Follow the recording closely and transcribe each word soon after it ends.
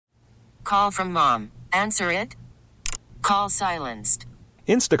Call from mom. Answer it. Call silenced.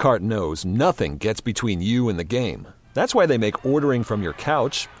 Instacart knows nothing gets between you and the game. That's why they make ordering from your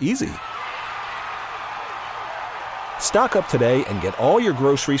couch easy. Stock up today and get all your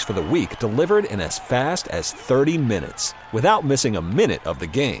groceries for the week delivered in as fast as 30 minutes without missing a minute of the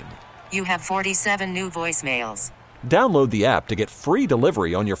game. You have 47 new voicemails. Download the app to get free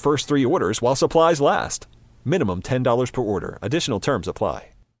delivery on your first 3 orders while supplies last. Minimum $10 per order. Additional terms apply.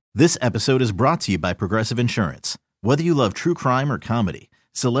 This episode is brought to you by Progressive Insurance. Whether you love true crime or comedy,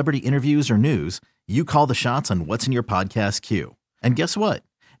 celebrity interviews or news, you call the shots on what's in your podcast queue. And guess what?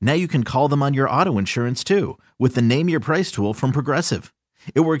 Now you can call them on your auto insurance too with the Name Your Price tool from Progressive.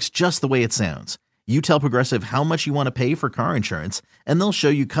 It works just the way it sounds. You tell Progressive how much you want to pay for car insurance, and they'll show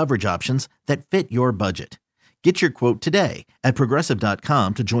you coverage options that fit your budget. Get your quote today at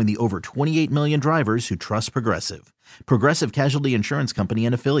Progressive.com to join the over 28 million drivers who trust Progressive. Progressive Casualty Insurance Company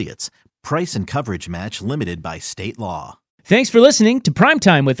and Affiliates. Price and coverage match limited by state law. Thanks for listening to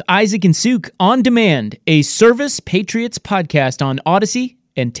Primetime with Isaac and Suk on Demand, a Service Patriots podcast on Odyssey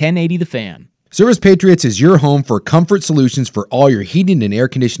and 1080 The Fan. Service Patriots is your home for comfort solutions for all your heating and air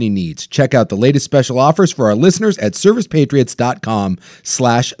conditioning needs. Check out the latest special offers for our listeners at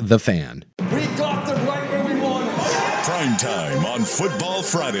servicepatriots.com/thefan. We got them right where we want them. Primetime on Football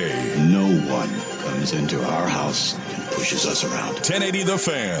Friday. No one comes into our house and pushes us around. 1080 The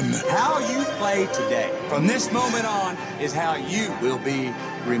Fan. How you play today, from this moment on, is how you will be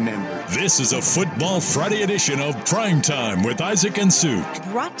remembered. This is a Football Friday edition of Primetime with Isaac and Suk.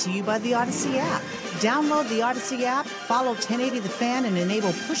 Brought to you by the Odyssey app. Download the Odyssey app, follow 1080 The Fan, and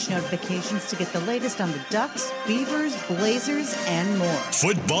enable push notifications to get the latest on the Ducks, Beavers, Blazers, and more.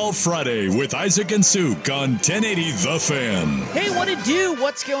 Football Friday with Isaac and Suk on 1080 The Fan. Hey, what it do?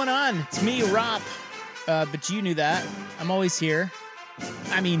 What's going on? It's me, Ropp. But you knew that. I'm always here.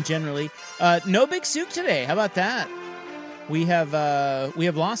 I mean, generally. No Big Suk today. How about that? We have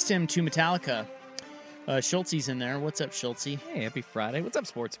lost him to Metallica. Schultze's in there. What's up, Schultze? Hey, happy Friday. What's up,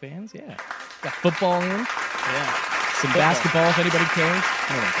 sports fans? Yeah. Got football in. Yeah. Some basketball, if anybody cares.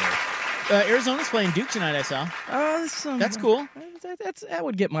 No one cares. Arizona's playing Duke tonight, I saw. That's cool. That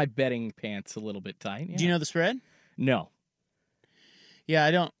would get my betting pants a little bit tight. Yeah. Do you know the spread? No. Yeah,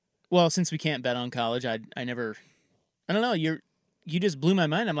 I don't. Well, since we can't bet on college, I don't know. You just blew my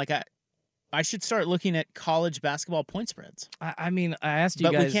mind. I'm like, I should start looking at college basketball point spreads. I mean, I asked you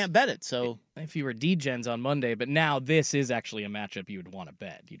but guys. But we can't bet it, so. If you were D-Gens on Monday, but now this is actually a matchup you would want to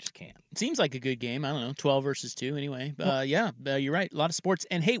bet. You just can't. It seems like a good game. I don't know, 12 versus 2 anyway. Yeah, you're right. A lot of sports.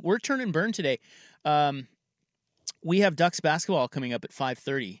 And hey, we're turn and burn today. We have Ducks basketball coming up at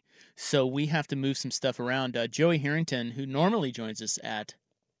 5:30, so we have to move some stuff around. Joey Harrington, who normally joins us at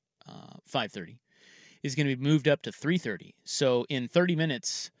 5:30, is going to be moved up to 3:30. So in 30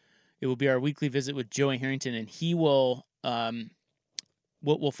 minutes, it will be our weekly visit with Joey Harrington, and he will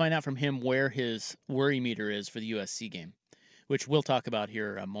we'll find out from him where his worry meter is for the USC game, which we'll talk about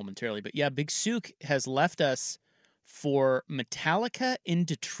here momentarily. But yeah, Big Suk has left us for Metallica in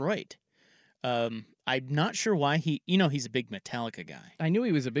Detroit. I'm not sure why he's a big Metallica guy. I knew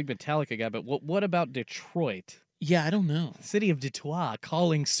he was a big Metallica guy, but what about Detroit? Yeah, I don't know. City of Detroit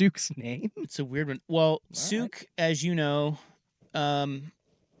calling Suk's name? It's a weird one. Well, Suk, as you know, I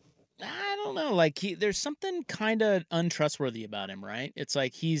don't know. Like there's something kind of untrustworthy about him, right? It's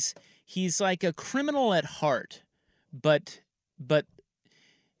like he's like a criminal at heart, but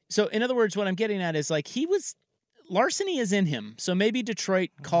so in other words, what I'm getting at is like larceny is in him. So maybe Detroit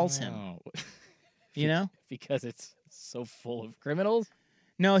calls him. You know, because it's so full of criminals.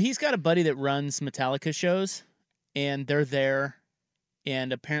 No, he's got a buddy that runs Metallica shows, and they're there,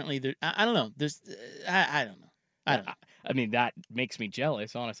 and apparently I don't know. I don't know. I mean, that makes me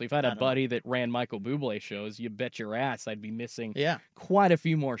jealous, honestly. If I had a buddy that ran Michael Bublé shows, you bet your ass I'd be missing quite a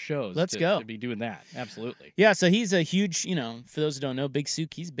few more shows. Let's go. To be doing that. Absolutely. Yeah, so he's a huge, for those who don't know, Big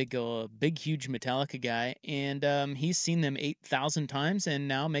Suk, he's a big, huge Metallica guy, and he's seen them 8,000 times and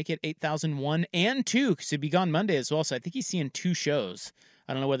now make it 8,001 and 2, because he'll be gone Monday as well, so I think he's seeing 2 shows.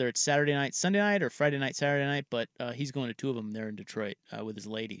 I don't know whether it's Saturday night, Sunday night, or Friday night, Saturday night, but he's going to 2 of them there in Detroit with his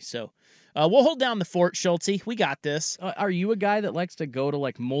lady. So we'll hold down the fort, Schultze. We got this. Are you a guy that likes to go to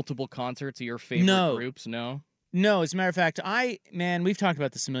like multiple concerts of your favorite groups? No. No, as a matter of fact, we've talked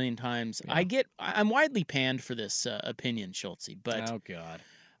about this a million times. Yeah. I'm widely panned for this opinion, Schultze, but oh God,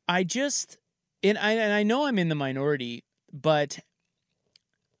 and I know I'm in the minority, but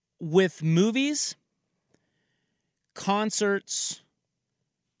with movies, concerts,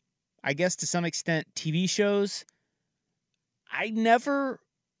 I guess to some extent TV shows, I never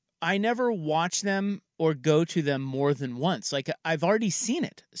watch them or go to them more than once. Like, I've already seen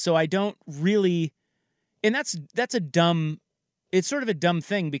it, so I don't really, and that's a dumb, it's sort of a dumb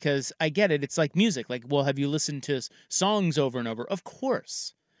thing because I get it. It's like music. Like, well, have you listened to songs over and over? Of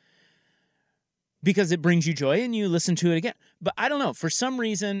course. Because it brings you joy and you listen to it again. But I don't know. For some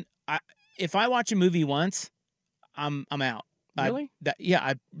reason, if I watch a movie once, I'm out. Really?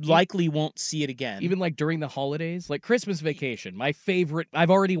 I likely won't see it again. Even like during the holidays, like Christmas Vacation, my favorite.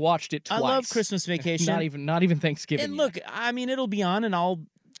 I've already watched it twice. I love Christmas Vacation. not even Thanksgiving. And look, I mean, it'll be on and I'll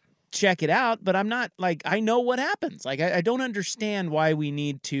check it out, but I'm not like, I know what happens. Like, I don't understand why we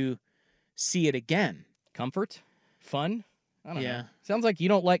need to see it again. Comfort? Fun? I don't Yeah. know. Sounds like you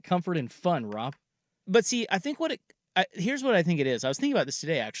don't like comfort and fun, Rob. But see, I think here's what I think it is. I was thinking about this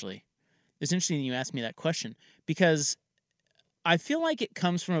today, actually. It's interesting you asked me that question because I feel like it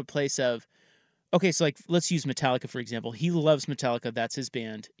comes from a place of, okay, so like, let's use Metallica, for example. He loves Metallica. That's his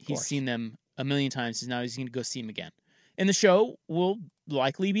band. He's seen them a million times. Now he's going to go see them again. And the show will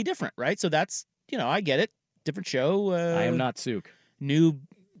likely be different, right? So that's, I get it. Different show. I am not Sook. New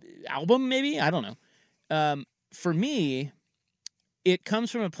album, maybe? I don't know. For me, it comes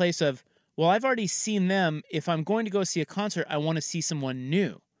from a place of, well, I've already seen them. If I'm going to go see a concert, I want to see someone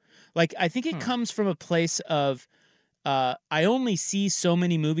new. Like, I think it comes from a place of, I only see so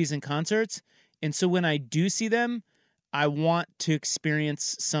many movies and concerts, and so when I do see them, I want to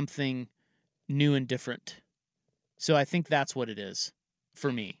experience something new and different. So I think that's what it is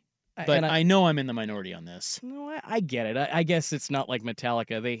for me. But I know I'm in the minority on this. No, I get it. I guess it's not like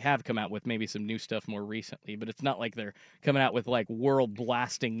Metallica. They have come out with maybe some new stuff more recently, but it's not like they're coming out with like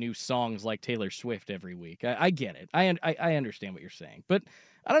world-blasting new songs like Taylor Swift every week. I get it. I understand what you're saying. But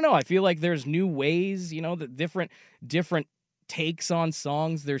I don't know. I feel like there's new ways, that different takes on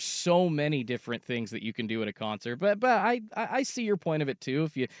songs. There's so many different things that you can do at a concert. But I see your point of it too.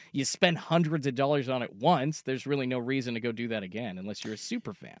 If you spend hundreds of dollars on it once, there's really no reason to go do that again unless you're a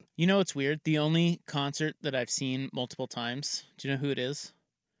super fan. You know what's weird? The only concert that I've seen multiple times, do you know who it is?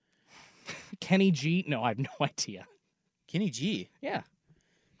 Kenny G? No, I have no idea. Kenny G? Yeah.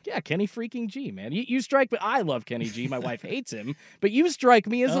 Yeah, Kenny freaking G, man. You strike me. I love Kenny G. My wife hates him, but you strike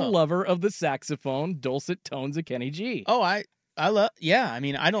me as a lover of the saxophone, dulcet tones of Kenny G. Oh, I love. Yeah, I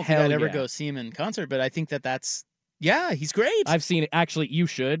mean, I don't think I'd ever go see him in concert, but I think that's. Yeah, he's great. I've seen it. Actually, you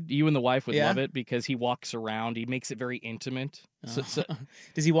should. You and the wife would love it because he walks around. He makes it very intimate. So,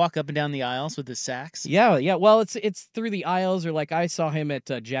 does he walk up and down the aisles with his sax? Yeah. Well, it's through the aisles, or like I saw him at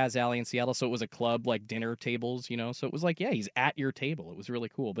Jazz Alley in Seattle, so it was a club, like dinner tables, So it was like, yeah, he's at your table. It was really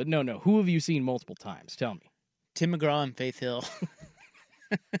cool. But no. Who have you seen multiple times? Tell me. Tim McGraw and Faith Hill.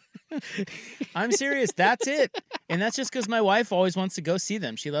 I'm serious. That's it. And that's just because my wife always wants to go see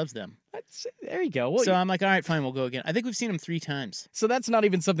them. She loves them. There you go. Well, so I'm like, all right, fine, we'll go again. I think we've seen them 3 times. So that's not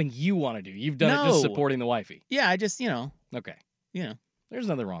even something you want to do. You've done it just supporting the wifey. Yeah, I just, Okay. There's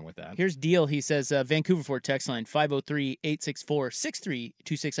nothing wrong with that. Here's Deal. He says, Vancouver Ford text line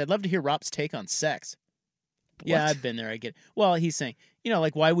 503-864-6326. I'd love to hear Ropp's take on sex. What? Yeah, I've been there. I get it. Well, he's saying,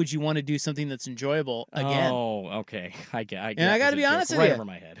 like, why would you want to do something that's enjoyable again? Oh, okay. I get and I got to be honest with you. Right over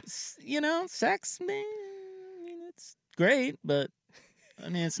my head. Sex, man, it's great, but,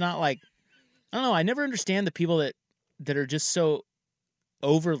 it's not like, I don't know. I never understand the people that are just so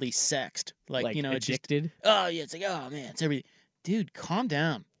overly sexed. Like addicted? It's just, it's like, oh, man, it's everything. Dude, calm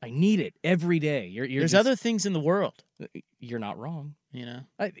down. I need it every day. There's other things in the world. You're not wrong.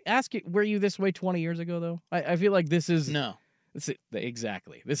 I ask you, were you this way 20 years ago, though? I feel like this is... No.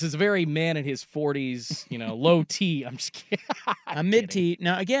 Exactly. This is a very man in his 40s, low T. I'm just kidding. I'm mid-T.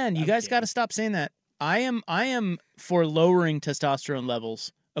 Now, again, you guys got to stop saying that. I am for lowering testosterone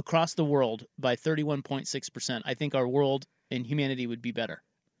levels across the world by 31.6%. I think our world and humanity would be better.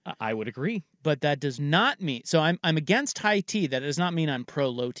 I would agree. But that does not mean... So I'm against high T. That does not mean I'm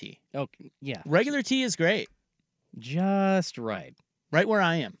pro-low T. Okay, yeah. Regular T is great. Just right. Right where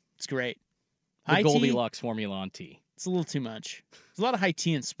I am. It's great. The Goldilocks formula on T. It's a little too much. There's a lot of high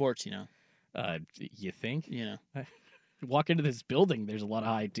T in sports, You think? Walk into this building, there's a lot of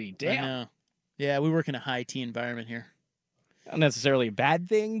high T. Damn. I know. Yeah, we work in a high T environment here. Not necessarily a bad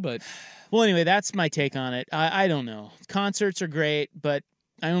thing, but... Well, anyway, that's my take on it. I don't know. Concerts are great, but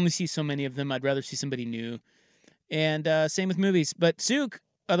I only see so many of them. I'd rather see somebody new. And same with movies. But Sook,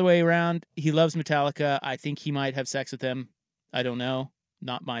 other way around, he loves Metallica. I think he might have sex with them. I don't know.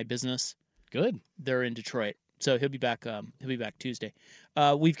 Not my business. Good. They're in Detroit. So he'll be back. He'll be back Tuesday.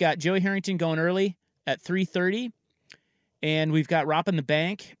 We've got Joey Harrington going early at 3:30, and we've got Ropp in the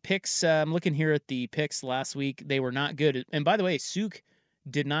bank picks. I'm looking here at the picks last week; they were not good. And by the way, Sook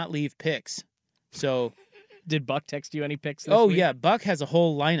did not leave picks, so Did Buck text you any picks this Oh, week? yeah. Buck has a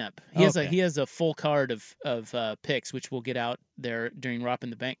whole lineup. He Okay. has a full card of picks, which we'll get out there during Ropp in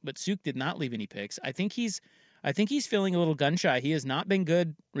the Bank. But Suk did not leave any picks. I think he's feeling a little gun shy. He has not been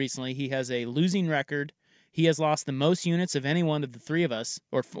good recently. He has a losing record. He has lost the most units of any one of the three of us,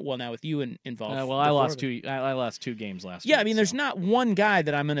 now with you involved. I lost two. I lost 2 games last week. Yeah, I mean, there's not one guy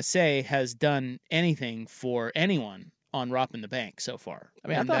that I'm going to say has done anything for anyone on Ropp in the Bank so far. I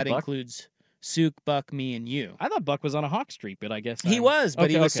mean, and that includes Suk, Buck, me, and you. I thought Buck was on a hawk streak, but I guess he was, but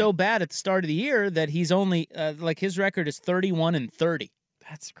he was so bad at the start of the year that he's only his record is 31-30.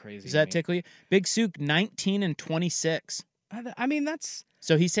 That's crazy. Does that tickle you? Big Suk 19-26. I mean, that's.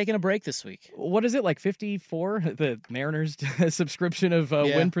 So he's taking a break this week. What is it, like 54? The Mariners subscriction of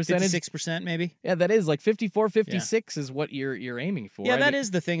win percentage? 56% maybe. Yeah, that is like 54, 56 is what you're aiming for. Yeah, that is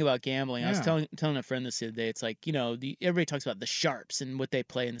the thing about gambling. Yeah. I was telling a friend this the other day. It's like, everybody talks about the sharps and what they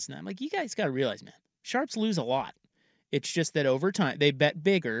play in this and that. I'm like, you guys got to realize, man, sharps lose a lot. It's just that over time, they bet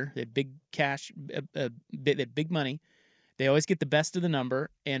bigger. They big cash, they big money. They always get the best of the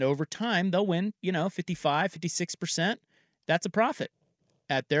number. And over time, they'll win, 55, 56%. That's a profit.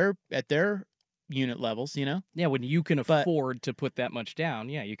 At their unit levels, Yeah, when you can afford to put that much down,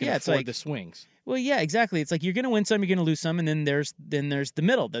 you can afford the swings. Well, yeah, exactly. It's like you're going to win some, you're going to lose some, and then there's the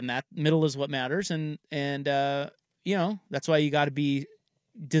middle. Then that middle is what matters, and that's why you got to be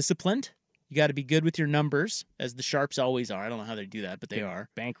disciplined. You got to be good with your numbers, as the sharps always are. I don't know how they do that, but they are.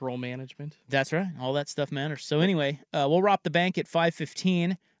 Bankroll management. That's right. All that stuff matters. So anyway, we'll Ropp the Bank at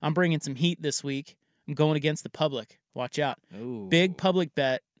 5:15. I'm bringing some heat this week. I'm going against the public. Watch out. Ooh. Big public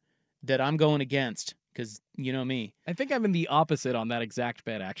bet that I'm going against because you know me. I think I'm in the opposite on that exact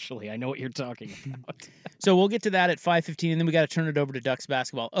bet, actually. I know what you're talking about. So we'll get to that at 5:15, and then we got to turn it over to Ducks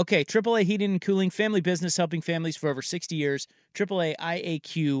basketball. Okay, AAA Heating and Cooling, family business helping families for over 60 years.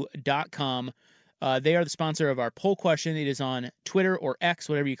 AAAIAQ.com. They are the sponsor of our poll question. It is on Twitter or X,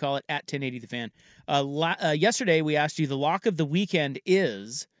 whatever you call it, at 1080 The Fan. Yesterday, we asked you the lock of the weekend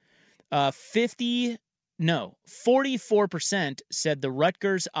is 44% said the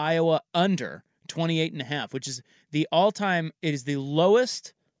Rutgers, Iowa under 28.5, which is the all-time, it is the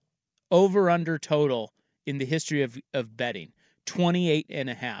lowest over-under total in the history of betting,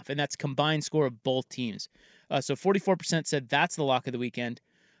 28.5, and that's combined score of both teams. So 44% said that's the lock of the weekend.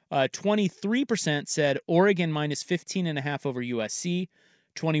 23% said Oregon minus 15.5 over USC.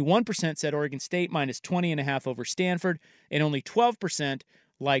 21% said Oregon State minus 20.5 over Stanford, and only 12%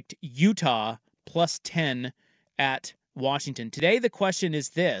 liked Utah plus 10 at Washington. Today, the question is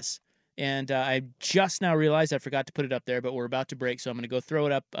this, and I just now realized I forgot to put it up there, but we're about to break, so I'm going to go throw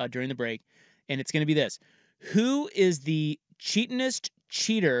it up during the break, and it's going to be this. Who is the cheatinest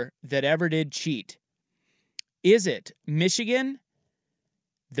cheater that ever did cheat? Is it Michigan,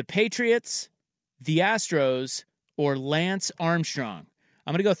 the Patriots, the Astros, or Lance Armstrong?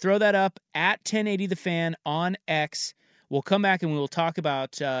 I'm going to go throw that up at 1080 The Fan on X. We'll come back and we will talk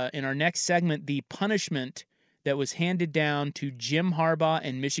about, in our next segment, the punishment that was handed down to Jim Harbaugh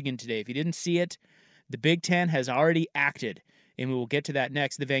and Michigan today. If you didn't see it, the Big Ten has already acted, and we will get to that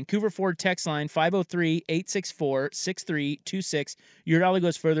next. The Vancouver Ford text line, 503-864-6326. Your dollar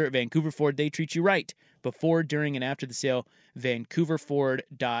goes further at Vancouver Ford. They treat you right before, during, and after the sale.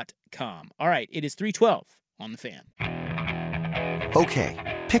 VancouverFord.com. All right, it is 3:12 on The Fan.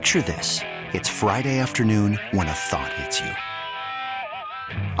 Okay, picture this. It's Friday afternoon when a thought hits you.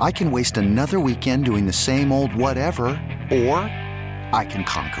 I can waste another weekend doing the same old whatever, or I can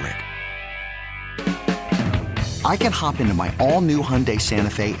conquer it. I can hop into my all-new Hyundai Santa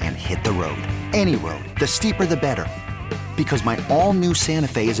Fe and hit the road. Any road. The steeper, the better. Because my all-new Santa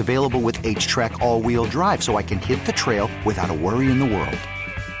Fe is available with H-Track all-wheel drive, so I can hit the trail without a worry in the world.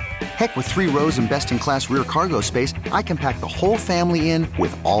 Heck, with 3 rows and best-in-class rear cargo space, I can pack the whole family in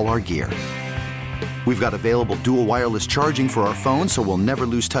with all our gear. We've got available dual wireless charging for our phones, so we'll never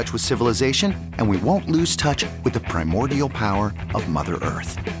lose touch with civilization, and we won't lose touch with the primordial power of Mother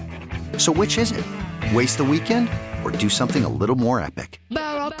Earth. So which is it? Waste the weekend or do something a little more epic?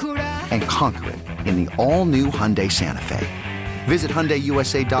 And conquer it in the all-new Hyundai Santa Fe. Visit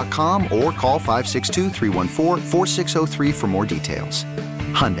HyundaiUSA.com or call 562-314-4603 for more details.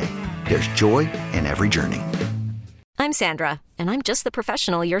 Hyundai, there's joy in every journey. I'm Sandra, and I'm just the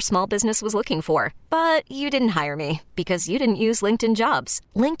professional your small business was looking for. But you didn't hire me because you didn't use LinkedIn Jobs.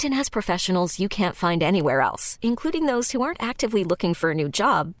 LinkedIn has professionals you can't find anywhere else, including those who aren't actively looking for a new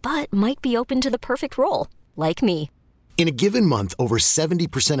job, but might be open to the perfect role, like me. In a given month, over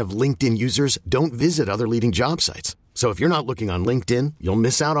 70% of LinkedIn users don't visit other leading job sites. So if you're not looking on LinkedIn, you'll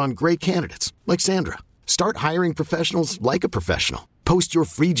miss out on great candidates like Sandra. Start hiring professionals like a professional. Post your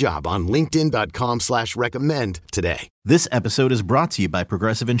free job on linkedin.com/recommend today. This episode is brought to you by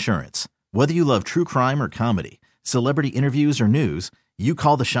Progressive Insurance. Whether you love true crime or comedy, celebrity interviews or news, you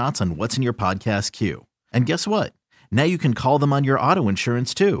call the shots on what's in your podcast queue. And guess what? Now you can call them on your auto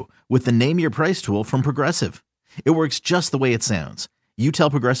insurance too with the Name Your Price tool from Progressive. It works just the way it sounds. You tell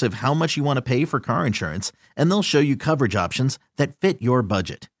Progressive how much you want to pay for car insurance, and they'll show you coverage options that fit your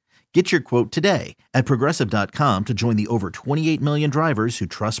budget. Get your quote today at Progressive.com to join the over 28 million drivers who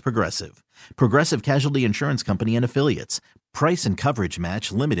trust Progressive. Progressive Casualty Insurance Company and Affiliates. Price and coverage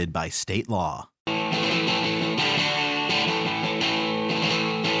match limited by state law.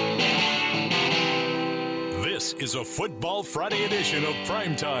 This is a Football Friday edition of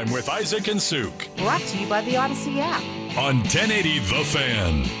Primetime with Isaac and Suk. Brought to you by the Odyssey app. On 1080 The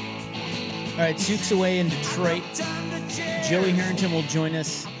Fan. All right, Suk's away in Detroit. Joey Harrington will join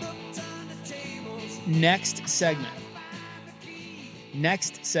us next segment.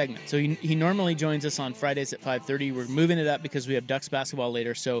 So he normally joins us on Fridays at 5:30. We're moving it up because we have Ducks basketball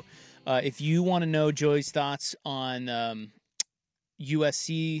later. So if you want to know Joey's thoughts on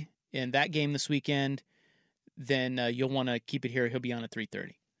USC and that game this weekend, then you'll want to keep it here. He'll be on at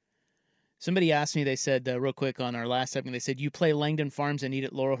 3:30. Somebody asked me, they said, real quick on our last segment, they said, you play Langdon Farms and eat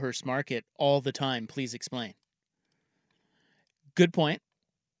at Laurelhurst Market all the time. Please explain. Good point.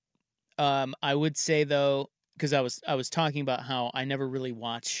 I would say, though, because I was talking about how I never really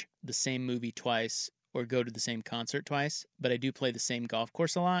watch the same movie twice or go to the same concert twice, but I do play the same golf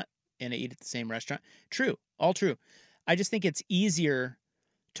course a lot and I eat at the same restaurant. True. All true. I just think it's easier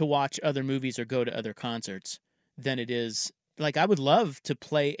to watch other movies or go to other concerts than it is. Like, I would love to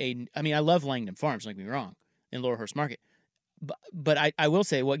play I love Langdon Farms, don't get me wrong, in Laurelhurst Market. But I will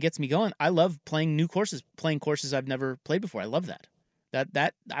say what gets me going, I love playing courses I've never played before. I love that.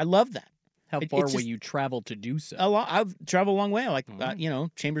 I love that. How far will you travel to do so? A lot. I've traveled a long way. Like,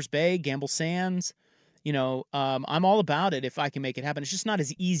 Chambers Bay, Gamble Sands. I'm all about it if I can make it happen. It's just not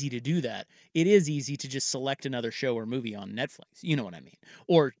as easy to do that. It is easy to just select another show or movie on Netflix. You know what I mean?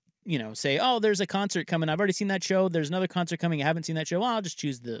 Or, say, oh, there's a concert coming. I've already seen that show. There's another concert coming. I haven't seen that show. Well, I'll just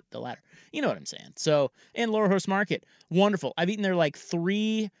choose the latter. You know what I'm saying? So, and Laurelhurst Market, wonderful. I've eaten there like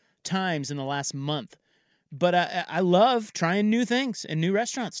 3 times in the last month. But I love trying new things and new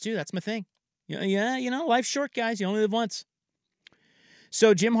restaurants, too. That's my thing. Life's short, guys. You only live once.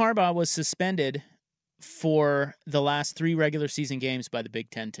 So Jim Harbaugh was suspended for the last 3 regular season games by the Big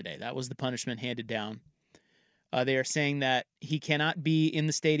Ten today. That was the punishment handed down. They are saying that he cannot be in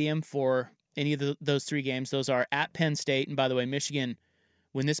the stadium for any of those 3 games. Those are at Penn State. And by the way, Michigan,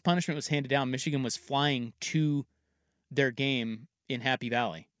 when this punishment was handed down, Michigan was flying to their game in Happy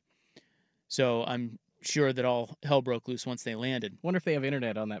Valley. So I'm sure that all hell broke loose once they landed. Wonder if they have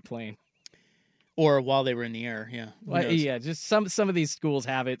internet on that plane. Or while they were in the air, yeah. Well, yeah, just some of these schools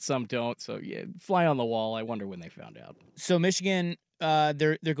have it, some don't. So yeah, fly on the wall. I wonder when they found out. So Michigan,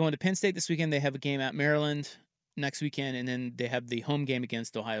 they're going to Penn State this weekend. They have a game at Maryland next weekend, and then they have the home game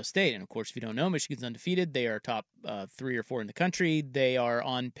against Ohio State. And of course, if you don't know, Michigan's undefeated. They are top 3 or 4 in the country. They are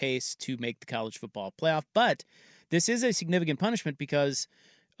on pace to make the college football playoff. But this is a significant punishment because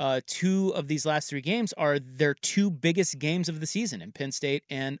 2 of these last 3 games are their 2 biggest games of the season in Penn State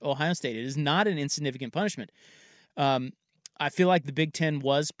and Ohio State. It is not an insignificant punishment. I feel like the Big Ten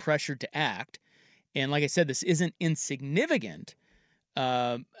was pressured to act. And like I said, this isn't insignificant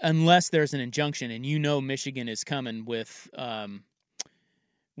unless there's an injunction. And Michigan is coming with some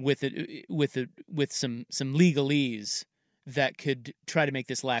legalese that could try to make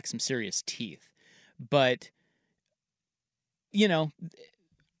this lack some serious teeth. But,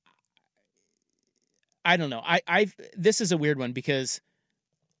 I don't know. This is a weird one because,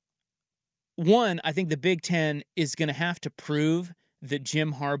 one, I think the Big Ten is going to have to prove that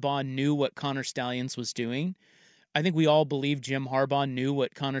Jim Harbaugh knew what Connor Stalions was doing. I think we all believe Jim Harbaugh knew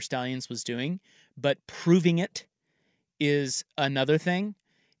what Connor Stalions was doing, but proving it is another thing.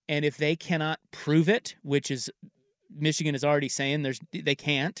 And if they cannot prove it, which is Michigan is already saying they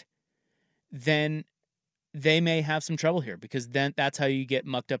can't, then they may have some trouble here because then that's how you get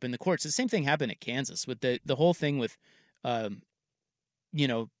mucked up in the courts. The same thing happened at Kansas with the whole thing with,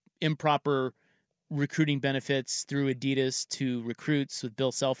 improper recruiting benefits through Adidas to recruits with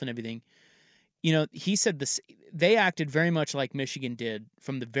Bill Self and everything. He said this, they acted very much like Michigan did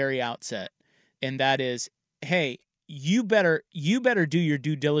from the very outset. And that is, hey, you better do your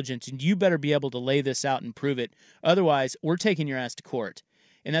due diligence and you better be able to lay this out and prove it. Otherwise, we're taking your ass to court.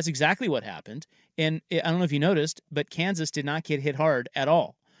 And that's exactly what happened. And I don't know if you noticed, but Kansas did not get hit hard at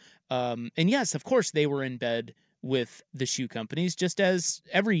all. And yes, of course, they were in bed with the shoe companies, just as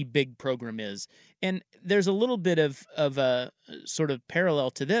every big program is. And there's a little bit of a sort of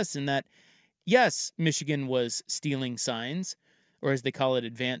parallel to this in that, yes, Michigan was stealing signs, or as they call it,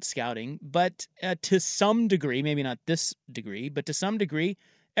 advanced scouting. But to some degree, maybe not this degree, but to some degree,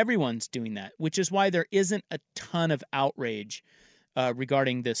 everyone's doing that, which is why there isn't a ton of outrage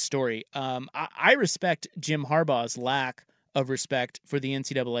regarding this story. I respect Jim Harbaugh's lack of respect for the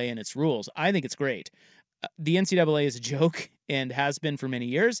NCAA and its rules. I think it's great. The NCAA is a joke and has been for many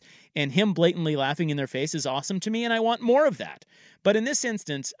years, and him blatantly laughing in their face is awesome to me, and I want more of that. But in this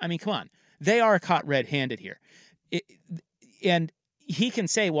instance, I mean, come on. They are caught red-handed here. And he can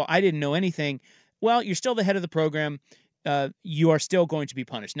say, well, I didn't know anything. Well, you're still the head of the program. You are still going to be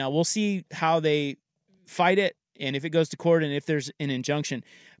punished. Now, we'll see how they fight it and if it goes to court and if there's an injunction.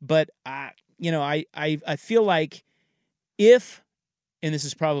 But, I feel like if, and this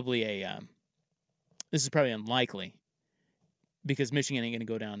is probably unlikely because Michigan ain't going to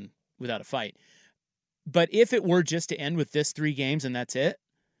go down without a fight. But if it were just to end with this 3 games and that's it,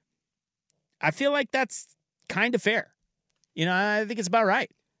 I feel like that's kind of fair. I think it's about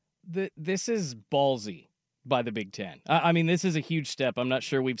right. This is ballsy by the Big Ten. I mean, this is a huge step. I'm not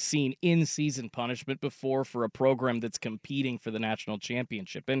sure we've seen in-season punishment before for a program that's competing for the national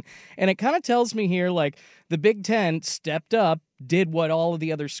championship. And it kind of tells me here, like, the Big Ten stepped up, did what all of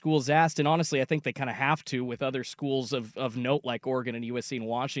the other schools asked, and honestly, I think they kind of have to with other schools of note like Oregon and USC and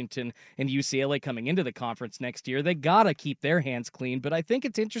Washington and UCLA coming into the conference next year. They got to keep their hands clean, but I think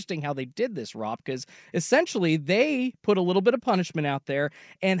it's interesting how they did this, Ropp, because essentially they put a little bit of punishment out there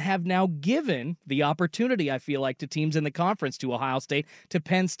and have now given the opportunity, I feel like, to teams in the conference, to Ohio State, to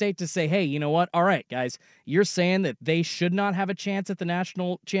Penn State, to say, hey, you know what? All right, guys, you're saying that they should not have a chance at the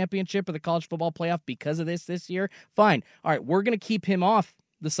national championship or the college football playoff because of this year? Fine. All right, we're going to keep him off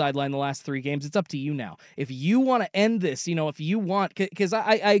the sideline the last 3 games. It's up to you now. If you want to end this, if you want, because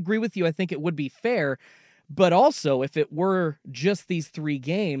I agree with you, I think it would be fair, but also if it were just these 3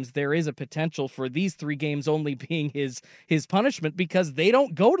 games, there is a potential for these 3 games only being his punishment because they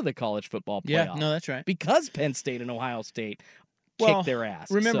don't go to the college football playoff. Yeah, no, that's right. Because Penn State and Ohio State kick their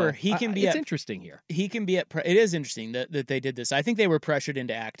ass. Remember, so, it's interesting here. He can be it is interesting that they did this. I think they were pressured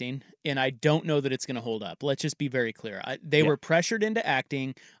into acting, and I don't know that it's going to hold up. Let's just be very clear. They were pressured into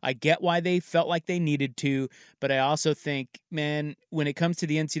acting. I get why they felt like they needed to, but I also think, man, when it comes to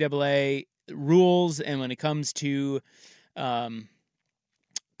the NCAA rules and when it comes to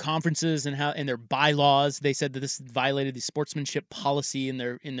conferences and their bylaws, they said that this violated the sportsmanship policy in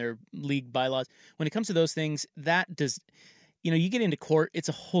their league bylaws. When it comes to those things, that does. You get into court, it's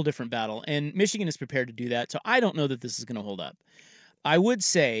a whole different battle, and Michigan is prepared to do that, so I don't know that this is going to hold up. I would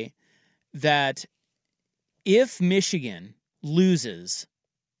say that if Michigan loses,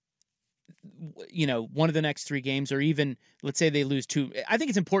 one of the next 3 games, or even, let's say they lose 2, I think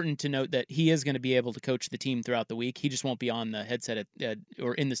it's important to note that he is going to be able to coach the team throughout the week. He just won't be on the headset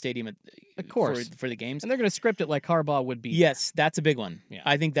or in the stadium of course. For the games. And they're going to script it like Harbaugh would be. Yes, that's a big one. Yeah.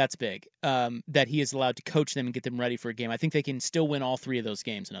 I think that's big, that he is allowed to coach them and get them ready for a game. I think they can still win all 3 of those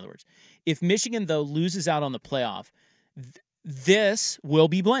games, in other words. If Michigan, though, loses out on the playoff, this will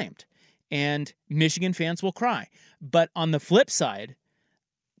be blamed, and Michigan fans will cry. But on the flip side,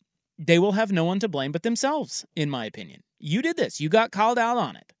 they will have no one to blame but themselves, in my opinion. You did this. You got called out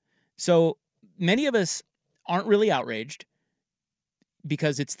on it. So many of us aren't really outraged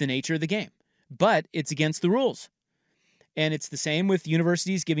because it's the nature of the game. But it's against the rules. And it's the same with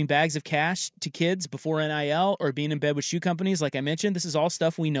universities giving bags of cash to kids before NIL or being in bed with shoe companies. Like I mentioned, this is all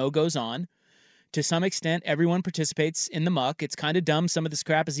stuff we know goes on. To some extent, everyone participates in the muck. It's kind of dumb. Some of this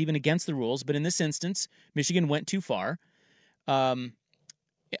crap is even against the rules. But in this instance, Michigan went too far.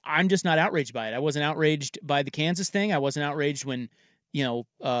 I'm just not outraged by it. I wasn't outraged by the Kansas thing. I wasn't outraged when,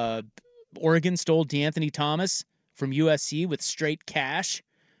 Oregon stole DeAnthony Thomas from USC with straight cash.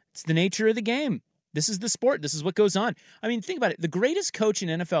 It's the nature of the game. This is the sport. This is what goes on. I mean, think about it. The greatest coach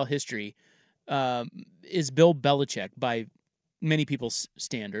in NFL history is Bill Belichick by many people's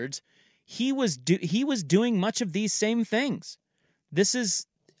standards. He was doing much of these same things. This is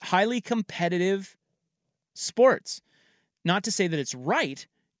highly competitive sports. Not to say that it's right.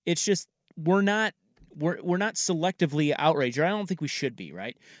 It's just we're not selectively outraged, or I don't think we should be,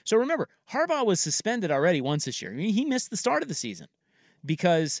 right? So remember, Harbaugh was suspended already once this year. I mean, he missed the start of the season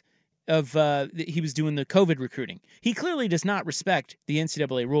because of he was doing the COVID recruiting. He clearly does not respect the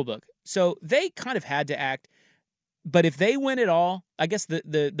NCAA rulebook. So they kind of had to act. But if they win it all, I guess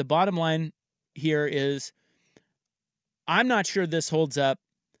the bottom line here is I'm not sure this holds up.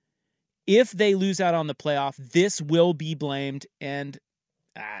 If they lose out on the playoff, this will be blamed. And,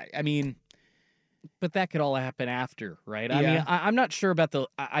 I mean, But that could all happen after, right? Yeah. I mean, I'm not sure about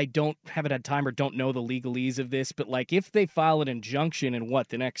I haven't had time or don't know the legalese of this, but like if they file an injunction in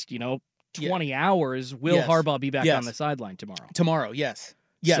the next, 20 hours, will Harbaugh be back on the sideline tomorrow? Tomorrow, yes.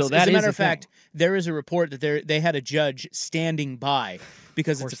 Yes, so that as a is matter of fact, there is a report that they had a judge standing by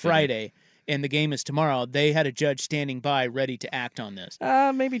because it's a Friday and the game is tomorrow. They had a judge standing by ready to act on this.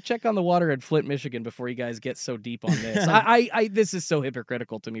 Maybe check on the water at Flint, Michigan before you guys get so deep on this. This is so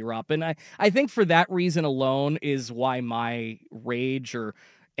hypocritical to me, Ropp. And I think for that reason alone is why my rage or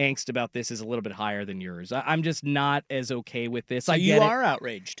angst about this is a little bit higher than yours. I'm just not as okay with this. So you are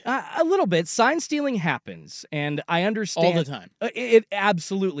outraged. A little bit. Sign stealing happens, and I understand. All the time. It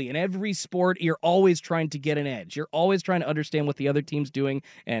absolutely. In every sport, you're always trying to get an edge. You're always trying to understand what the other team's doing,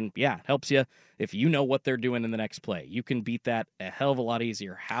 and it helps you if you know what they're doing in the next play. You can beat that a hell of a lot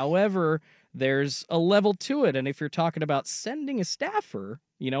easier. However, there's a level to it, and if you're talking about sending a staffer,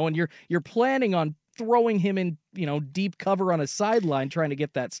 and you're planning on throwing him in, deep cover on a sideline trying to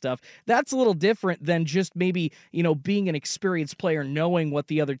get that stuff, that's a little different than just maybe, being an experienced player, knowing what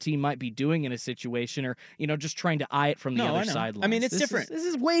the other team might be doing in a situation or, just trying to eye it from the other sideline. I mean, it's different. This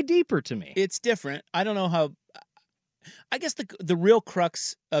is way deeper to me. It's different. I don't know how. I guess the real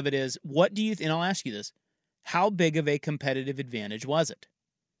crux of it is, what do you, and I'll ask you this, how big of a competitive advantage was it?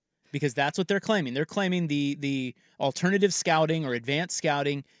 Because that's what they're claiming. They're claiming the alternative scouting or advanced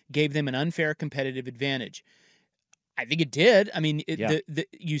scouting gave them an unfair competitive advantage. I think it did. I mean,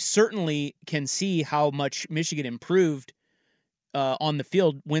 you certainly can see how much Michigan improved on the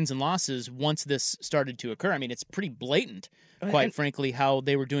field, wins and losses, once this started to occur. I mean, it's pretty blatant, quite frankly, how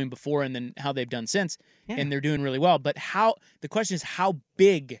they were doing before and then how they've done since, and they're doing really well. But the question is, how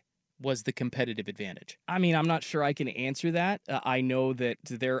big was the competitive advantage? I mean, I'm not sure I can answer that. I know that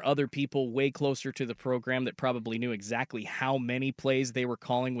there are other people way closer to the program that probably knew exactly how many plays they were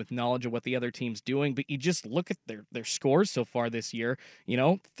calling with knowledge of what the other team's doing. But you just look at their scores so far this year,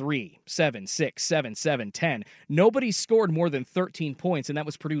 3, 7, 6, 7, 7, 10. Nobody scored more than 13 points, and that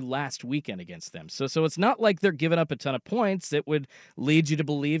was Purdue last weekend against them. So it's not like they're giving up a ton of points that would lead you to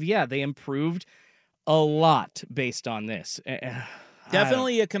believe, they improved a lot based on this.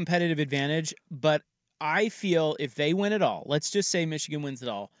 Definitely a competitive advantage, but I feel if they win it all, let's just say Michigan wins it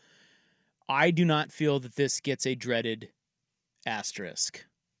all, I do not feel that this gets a dreaded asterisk.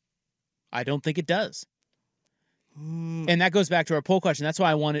 I don't think it does. And that goes back to our poll question. That's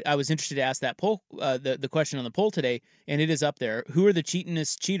why I was interested to ask that poll, the question on the poll today, and it is up there. Who are the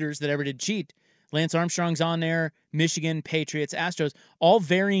cheatingest cheaters that ever did cheat? Lance Armstrong's on there, Michigan, Patriots, Astros, all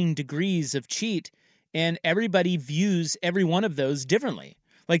varying degrees of cheat. And everybody views every one of those differently.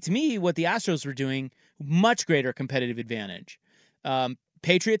 Like, to me, what the Astros were doing, much greater competitive advantage.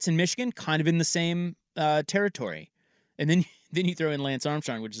 Patriots and Michigan, kind of in the same territory. And then you throw in Lance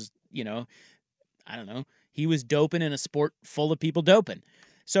Armstrong, which is, I don't know. He was doping in a sport full of people doping.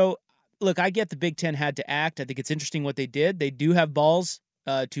 So, look, I get the Big Ten had to act. I think it's interesting what they did. They do have balls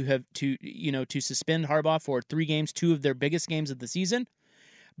to suspend Harbaugh for 3 games, 2 of their biggest games of the season.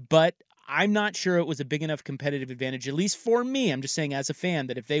 But I'm not sure it was a big enough competitive advantage, at least for me. I'm just saying as a fan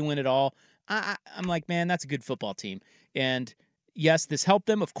that if they win it all, I'm like, man, that's a good football team. And yes, this helped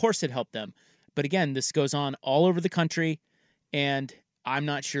them. Of course it helped them. But again, this goes on all over the country, and I'm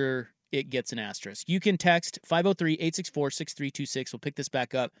not sure it gets an asterisk. You can text 503-864-6326. We'll pick this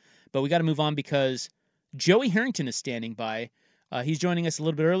back up. But we got to move on because Joey Harrington is standing by. He's joining us a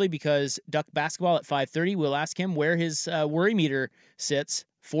little bit early because Duck basketball at 5:30. We'll ask him where his worry meter sits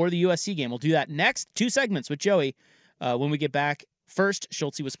for the USC game. We'll do that next. 2 segments with Joey when we get back. First,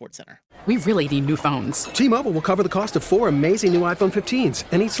 Schultz with SportsCenter. We really need new phones. T-Mobile will cover the cost of 4 amazing new iPhone 15s,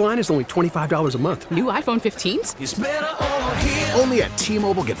 and each line is only $25 a month. New iPhone 15s? It's better over here. Only at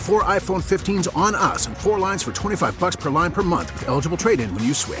T-Mobile, get 4 iPhone 15s on us and 4 lines for $25 per line per month with eligible trade-in when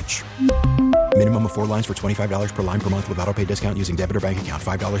you switch. Minimum of 4 lines for $25 per line per month with autopay discount using debit or bank account.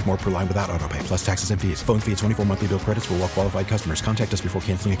 $5 more per line without autopay, plus taxes and fees. Phone fee at 24 monthly bill credits for well-qualified customers. Contact us before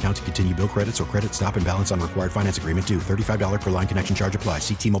canceling account to continue bill credits or credit stop and balance on required finance agreement due. $35 per line connection charge applies.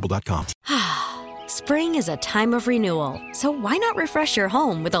 See T-Mobile.com. Spring is a time of renewal, so why not refresh your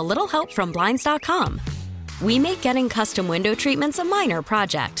home with a little help from Blinds.com? We make getting custom window treatments a minor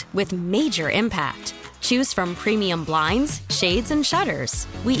project with major impact. Choose from premium blinds, shades, and shutters.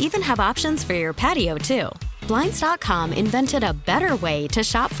 We even have options for your patio, too. Blinds.com invented a better way to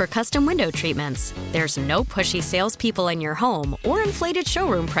shop for custom window treatments. There's no pushy salespeople in your home or inflated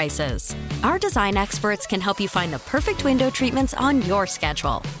showroom prices. Our design experts can help you find the perfect window treatments on your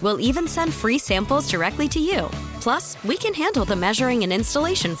schedule. We'll even send free samples directly to you. Plus, we can handle the measuring and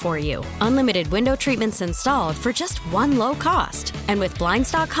installation for you. Unlimited window treatments installed for just one low cost. And with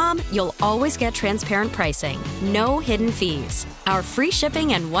Blinds.com, you'll always get transparent pricing. No hidden fees. Our free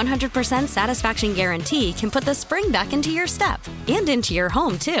shipping and 100% satisfaction guarantee can put the spring back into your step and into your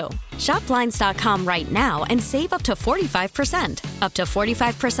home, too. Shop Blinds.com right now and save up to 45%. Up to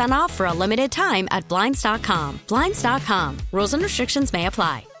 45% off for a limited time at Blinds.com. Blinds.com. Rules and restrictions may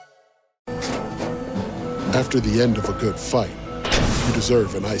apply. After the end of a good fight, you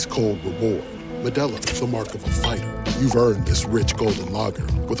deserve an ice-cold reward. Modelo is the mark of a fighter. You've earned this rich golden lager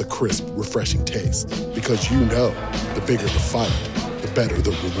with a crisp, refreshing taste. Because you know, the bigger the fight, the better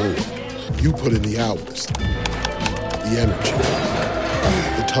the reward. You put in the hours, the energy,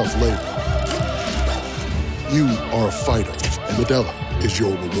 the tough labor. You are a fighter, and Modelo is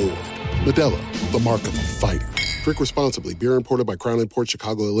your reward. Modelo, the mark of a fighter. Drink responsibly. Beer imported by Crown Imports,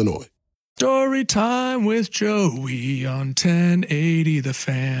 Chicago, Illinois. Story time with Joey on 1080 The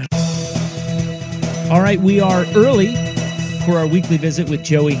Fan. All right, we are early for our weekly visit with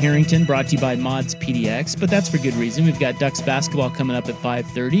Joey Harrington, brought to you by Mods PDX, but that's for good reason. We've got Ducks basketball coming up at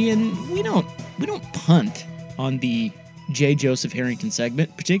 5:30, and we don't punt on the J. Joseph Harrington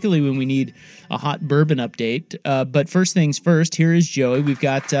segment, particularly when we need a hot bourbon update. But first things first, here is Joey. We've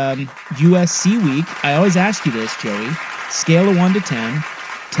got USC week. I always ask you this, Joey. Scale of 1 to 10.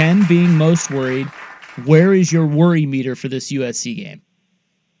 10 being most worried. Where is your worry meter for this USC game?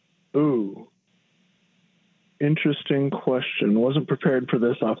 Ooh. Interesting question. Wasn't prepared for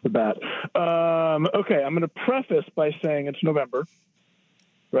this off the bat. Okay, I'm going to preface by saying it's November,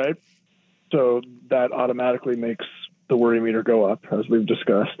 right? So that automatically makes the worry meter go up, as we've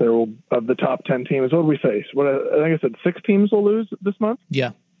discussed. There will, of the top 10 teams, what did we say? I think I said 6 teams will lose this month.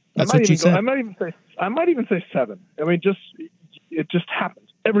 Yeah, that's what you said. I might even say 7. I mean, it just happens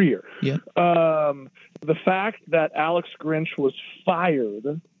every year. Yeah. The fact that Alex Grinch was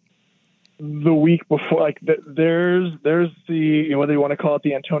fired the week before, like there's the, whether you want to call it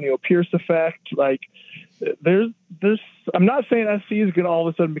the Antonio Pierce effect, like there's I'm not saying SC is going to all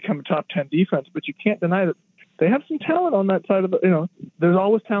of a sudden become a top 10 defense, but you can't deny that they have some talent on that side of the, there's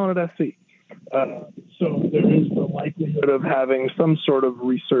always talent at SC. So there is the likelihood of having some sort of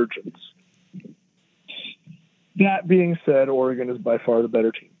resurgence. That being said, Oregon is by far the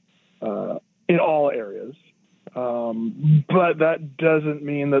better team in all areas. But that doesn't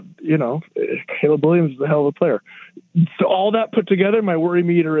mean that, Caleb Williams is a hell of a player. So all that put together, my worry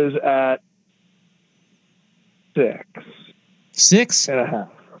meter is at 6. 6.5.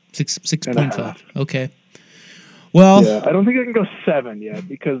 6.5. Okay. Well, yeah, I don't think I can go 7 yet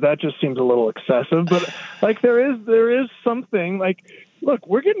because that just seems a little excessive. But like there is something like, look,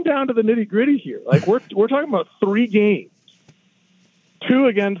 we're getting down to the nitty gritty here. Like we're talking about 3 games, 2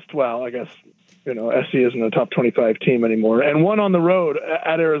 against, well, I guess, SC isn't a top 25 team anymore, and 1 on the road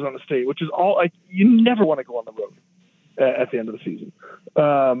at Arizona State, which is all like you never want to go on the road at the end of the season.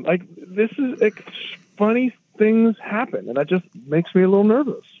 Like this is funny things happen, and that just makes me a little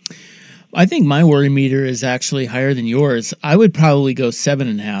nervous. I think my worry meter is actually higher than yours. I would probably go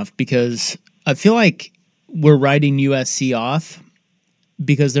 7.5 because I feel like we're writing USC off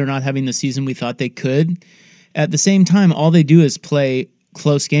because they're not having the season we thought they could. At the same time, all they do is play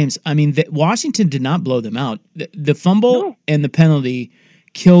close games. I mean, Washington did not blow them out. The fumble and the penalty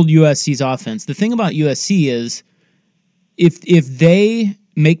killed USC's offense. The thing about USC is if they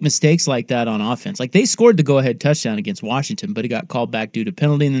make mistakes like that on offense, like they scored the go-ahead touchdown against Washington, but it got called back due to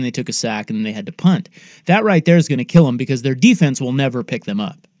penalty, and then they took a sack, and then they had to punt. That right there is going to kill them because their defense will never pick them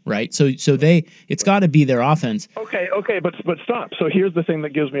up. Right, so it's got to be their offense. Okay, but stop. So here's the thing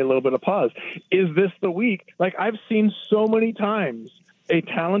that gives me a little bit of pause. Is this the week? Like I've seen so many times a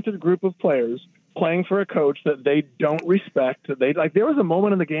talented group of players playing for a coach that they don't respect. There was a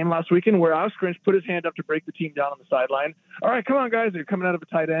moment in the game last weekend where Alex Grinch put his hand up to break the team down on the sideline. All right, come on, guys! They're coming out of a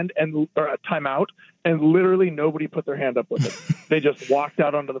tight end or a timeout, and literally nobody put their hand up with it. They just walked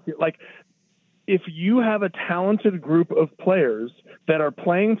out onto the field. Like, if you have a talented group of players that are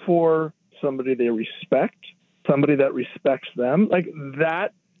playing for somebody they respect, somebody that respects them, like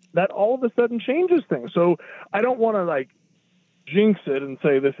that all of a sudden changes things. So I don't want to jinx it and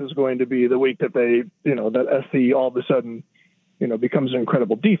say this is going to be the week that they, that SC all of a sudden, becomes an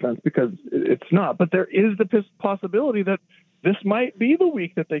incredible defense, because it's not. But there is the possibility that this might be the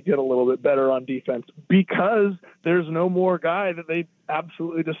week that they get a little bit better on defense because there's no more guy that they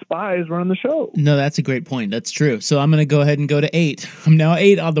absolutely despise running the show. No, that's a great point. That's true. So I'm going to go ahead and go to 8. I'm now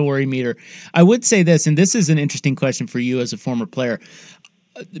 8 on the worry meter. I would say this, and this is an interesting question for you as a former player,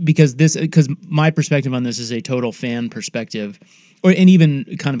 because my perspective on this is a total fan perspective. and even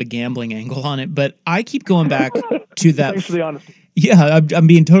kind of a gambling angle on it. But I keep going back to that. Thanks for the honesty. Yeah, I'm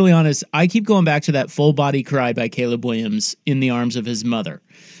being totally honest. I keep going back to that full body cry by Caleb Williams in the arms of his mother.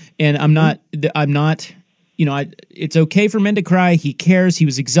 And I'm not, it's okay for men to cry. He cares. He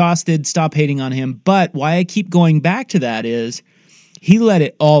was exhausted. Stop hating on him. But why I keep going back to that is he let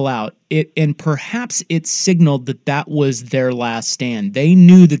it all out. And perhaps it signaled that was their last stand. They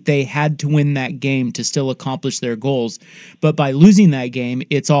knew that they had to win that game to still accomplish their goals. But by losing that game,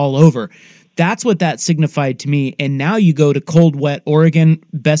 it's all over. That's what that signified to me. And now you go to cold, wet Oregon,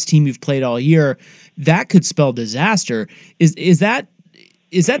 best team you've played all year. That could spell disaster. Is that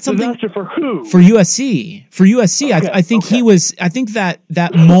something disaster for who? For USC. For USC, okay, I think I think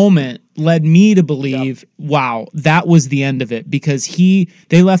that moment led me to believe, wow, that was the end of it, because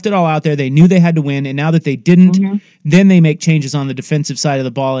they left it all out there. They knew they had to win, and now that they didn't, then they make changes on the defensive side of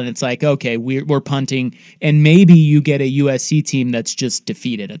the ball, and it's like, okay, we're punting, and maybe you get a USC team that's just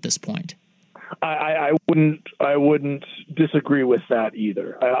defeated at this point. I wouldn't disagree with that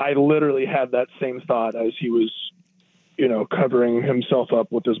either. I literally had that same thought as he was, covering himself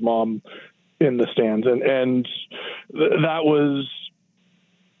up with his mom in the stands. And that was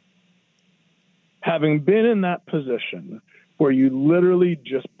having been in that position where you literally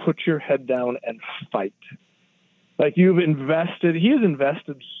just put your head down and fight. Like he has invested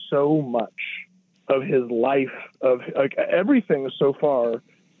so much of his life, of like everything so far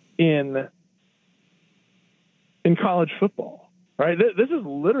in college football, right? This is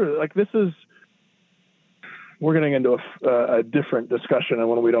literally we're getting into a different discussion and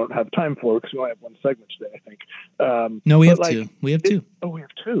one we don't have time for because we only have one segment today, I think. No, we have two. We have two. Oh, we have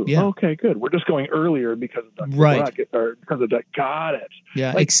two. Yeah. Okay, good. We're just going earlier because of Duck. Right. Or because of Duck. Got it.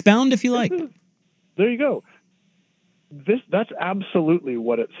 Yeah. Expound if you like. There you go. That's absolutely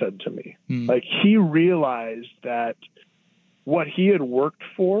what it said to me. Like he realized that what he had worked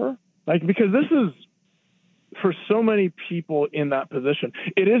for, like, because this is, for so many people in that position,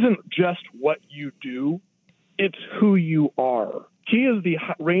 it isn't just what you do, it's who you are. He is the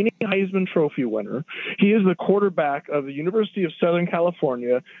reigning Heisman Trophy winner. He is the quarterback of the University of Southern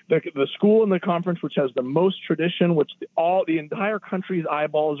California, the school in the conference which has the most tradition, which the entire country's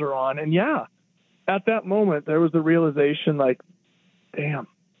eyeballs are on. And yeah, at that moment, there was the realization, like, damn,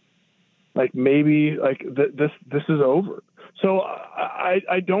 like maybe like this is over. So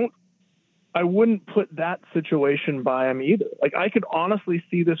I wouldn't put that situation by him either. Like I could honestly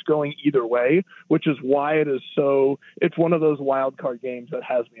see this going either way, which is why it's one of those wild card games that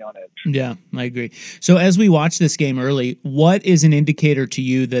has me on edge. Yeah, I agree. So as we watch this game early, what is an indicator to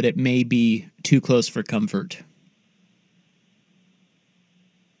you that it may be too close for comfort?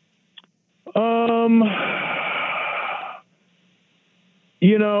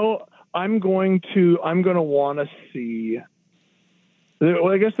 I'm going to want to see.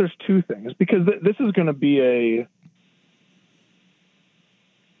 Well, I guess there's two things, because this is going to be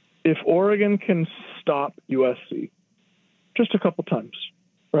if Oregon can stop USC just a couple times,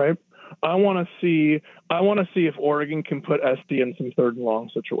 right? I want to see if Oregon can put SC in some third and long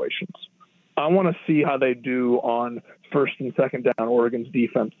situations. I want to see how they do on first and second down Oregon's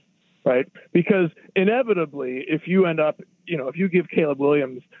defense, right? Because inevitably, if you end up, if you give Caleb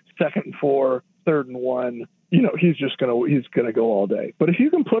Williams 2nd and 4, 3rd and 1, he's gonna go all day. But if you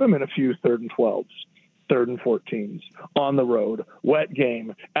can put him in a few 3rd and 12s, 3rd and 14s on the road, wet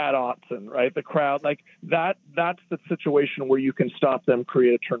game at Autzen, right? The crowd, like that's the situation where you can stop them,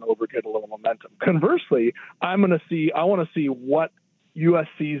 create a turnover, get a little momentum. Conversely, I want to see what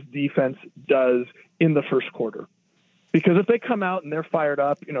USC's defense does in the first quarter. Because if they come out and they're fired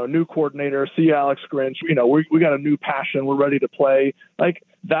up, new coordinator, see Alex Grinch, we got a new passion, we're ready to play. Like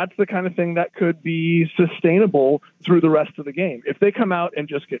that's the kind of thing that could be sustainable through the rest of the game. If they come out and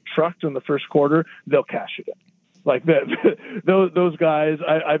just get trucked in the first quarter, they'll cash it in. Like that, those guys,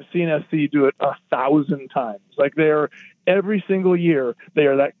 I've seen SC do it 1,000 times. Like every single year, they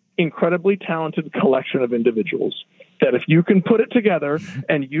are that incredibly talented collection of individuals that if you can put it together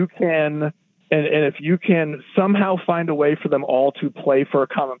and you can. And if you can somehow find a way for them all to play for a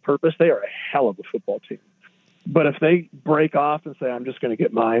common purpose, they are a hell of a football team. But if they break off and say, I'm just going to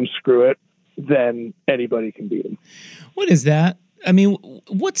get mine, screw it, then anybody can beat them. What is that? I mean,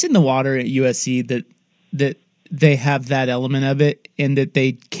 what's in the water at USC that they have that element of it and that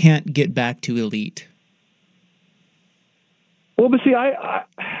they can't get back to elite? Well, but see, I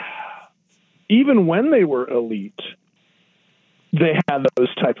even when they were elite, they had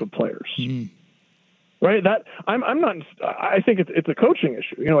those type of players. Mm. Right. That I'm not. I think it's a coaching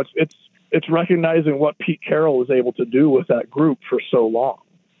issue. It's recognizing what Pete Carroll was able to do with that group for so long.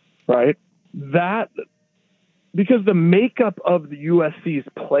 Right. That because the makeup of the USC's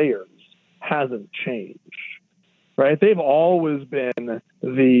players hasn't changed, right? They've always been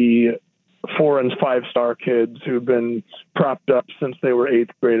the 4 and 5-star kids who've been propped up since they were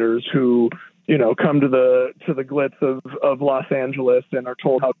 8th graders, who, you know, come to the glitz of Los Angeles and are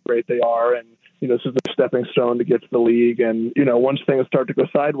told how great they are, and, you know, this is the stepping stone to get to the league. And, you know, once things start to go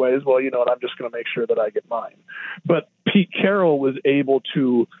sideways, well, you know what, I'm just going to make sure that I get mine. But Pete Carroll was able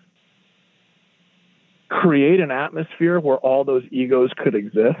to create an atmosphere where all those egos could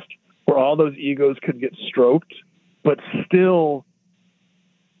exist, where all those egos could get stroked, but still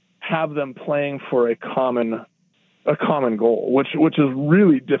have them playing for a common goal, which is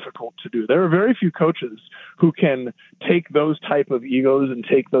really difficult to do. There are very few coaches who can take those type of egos and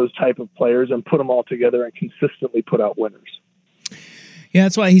take those type of players and put them all together and consistently put out winners. Yeah,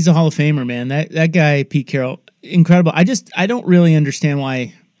 that's why he's a Hall of Famer, man. That guy, Pete Carroll, incredible. I don't really understand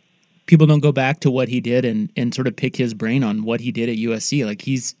why people don't go back to what he did and sort of pick his brain on what he did at USC. Like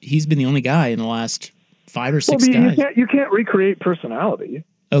he's been the only guy in the last 5 or 6 guys. You can't recreate personality.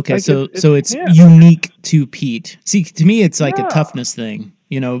 Okay, like so it's unique to Pete. See, to me, it's like a toughness thing.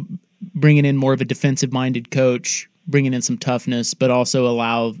 You know, bringing in more of a defensive-minded coach, bringing in some toughness, but also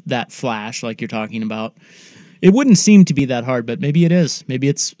allow that flash, like you're talking about. It wouldn't seem to be that hard, but maybe it is. Maybe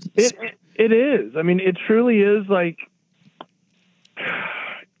it's. It is. I mean, it truly is. Like,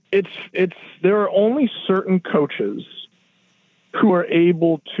 it's. There are only certain coaches who are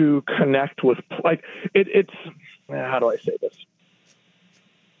able to connect with. Like, it's. How do I say this?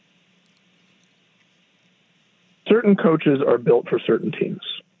 Certain coaches are built for certain teams,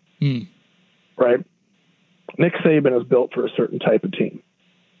 right? Nick Saban is built for a certain type of team.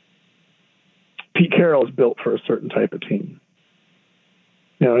 Pete Carroll is built for a certain type of team.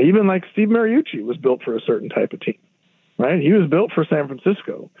 You know, even like Steve Mariucci was built for a certain type of team, right? He was built for San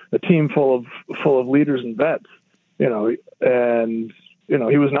Francisco, a team full of leaders and vets, you know, and, you know,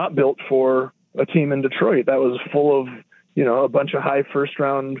 he was not built for a team in Detroit that was full of, you know, a bunch of high first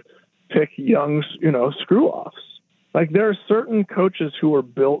round pick young, you know, screw offs. Like, there are certain coaches who are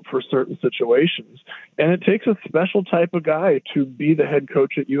built for certain situations, and it takes a special type of guy to be the head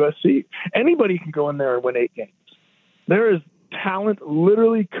coach at USC. Anybody can go in there and win 8 games. There is talent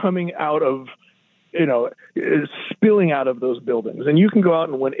literally coming out of, you know, spilling out of those buildings, and you can go out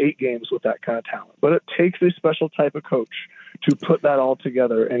and win 8 games with that kind of talent. But it takes a special type of coach to put that all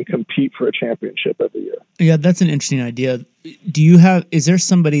together and compete for a championship every year. Yeah, that's an interesting idea. Is there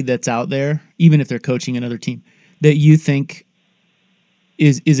somebody that's out there, even if they're coaching another team, that you think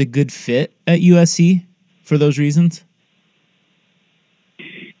is a good fit at USC for those reasons?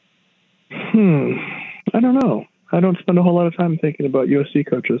 I don't know. I don't spend a whole lot of time thinking about USC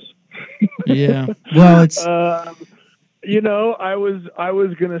coaches. Yeah. Well, it's you know, I was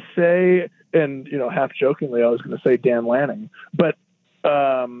going to say, and, you know, half jokingly, I was going to say Dan Lanning, but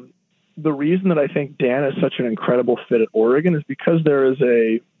the reason that I think Dan is such an incredible fit at Oregon is because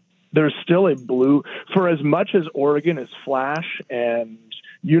there's still a blue, for as much as Oregon is flash and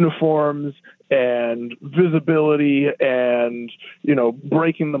uniforms and visibility and, you know,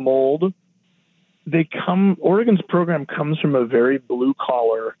 breaking the mold, Oregon's program comes from a very blue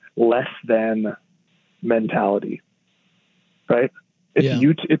collar, less than mentality, right?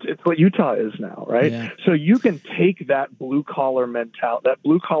 It's what Utah is now, right? Yeah. So you can take that blue collar mentality, that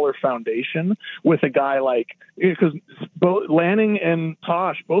blue collar foundation, with a guy like, because both Lanning and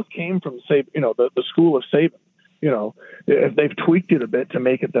Tosh both came from the school of Saban. You know, if they've tweaked it a bit to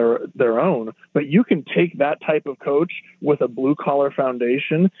make it their own, but you can take that type of coach with a blue collar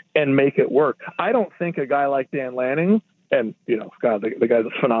foundation and make it work. I don't think a guy like Dan Lanning, and, you know, God, the guy's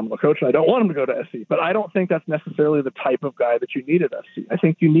a phenomenal coach, and I don't want him to go to SC, but I don't think that's necessarily the type of guy that you need at SC. I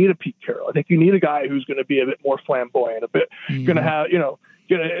think you need a Pete Carroll. I think you need a guy who's going to be a bit more flamboyant, a bit going to have,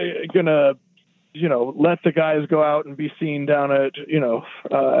 gonna let the guys go out and be seen down at,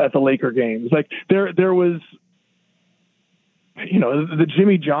 at the Laker games. Like there was, the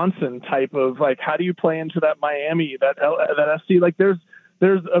Jimmy Johnson type of, like, how do you play into that Miami, that SC? Like there's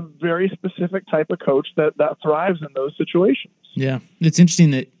a very specific type of coach that thrives in those situations. Yeah. It's interesting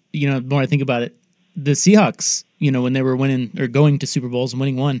that, the more I think about it, the Seahawks, when they were winning or going to Super Bowls and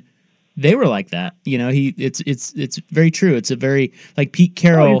winning one, they were like that. It's very true. It's a very, like, Pete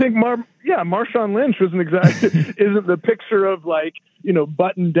Carroll. You think Marshawn Lynch wasn't isn't the picture of, like,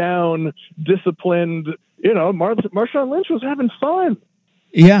 buttoned down, disciplined, Marshawn Lynch was having fun.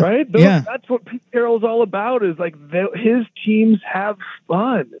 Yeah. Right. That's what Pete Carroll's all about, is like his teams have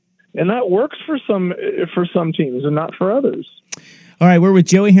fun, and that works for some teams and not for others. All right, we're with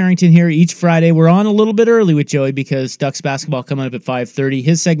Joey Harrington here each Friday. We're on a little bit early with Joey because Ducks basketball coming up at 5:30.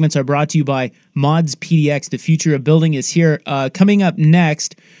 His segments are brought to you by Mods PDX. The future of building is here. Coming up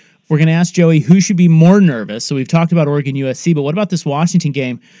next, we're going to ask Joey who should be more nervous. So we've talked about Oregon USC, but what about this Washington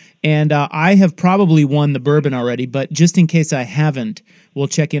game? And I have probably won the bourbon already, but just in case I haven't, we'll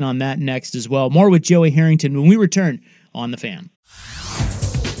check in on that next as well. More with Joey Harrington when we return on The Fan.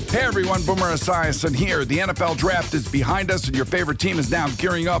 Hey everyone, Boomer Esiason here. The NFL Draft is behind us and your favorite team is now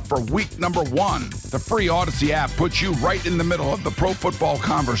gearing up for week number 1. The free Odyssey app puts you right in the middle of the pro football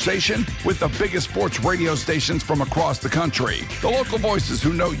conversation with the biggest sports radio stations from across the country. The local voices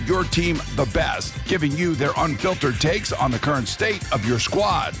who know your team the best, giving you their unfiltered takes on the current state of your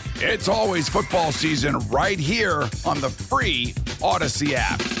squad. It's always football season right here on the free Odyssey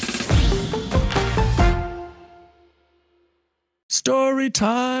app. Story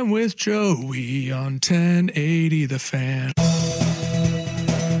time with Joey on 1080 The Fan.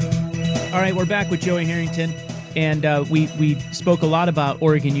 All right, we're back with Joey Harrington, and we spoke a lot about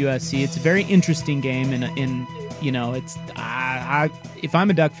Oregon USC. It's a very interesting game, and you know, it's if I'm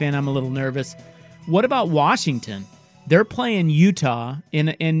a Duck fan, I'm a little nervous. What about Washington? They're playing Utah,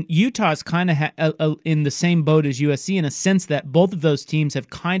 and Utah's kind of in the same boat as USC in a sense that both of those teams have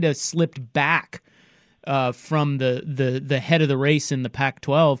kind of slipped back from the head of the race in the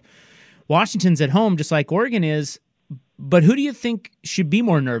Pac-12. Washington's at home, just like Oregon is. But who do you think should be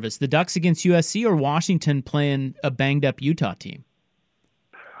more nervous, the Ducks against USC or Washington playing a banged-up Utah team?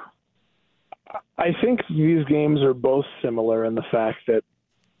 I think these games are both similar in the fact that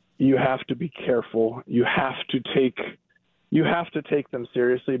you have to be careful. You have to take them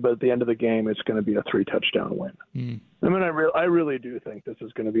seriously, but at the end of the game, it's going to be a 3-touchdown win. I mean, I really do think this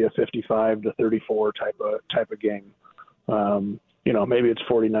is going to be a 55-34 type of game. You know, maybe it's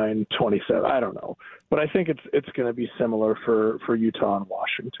 49-27. I don't know, but I think it's going to be similar for Utah and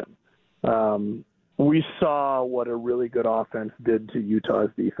Washington. We saw what a really good offense did to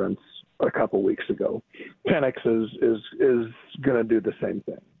Utah's defense a couple weeks ago. Penix is going to do the same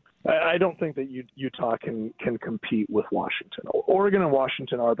thing. I don't think that Utah can compete with Washington. Oregon and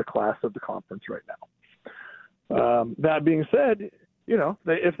Washington are the class of the conference right now. That being said, you know,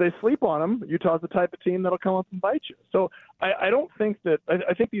 if they sleep on them, Utah's the type of team that'll come up and bite you. So I don't think that –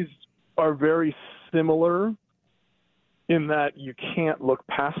 I think these are very similar in that you can't look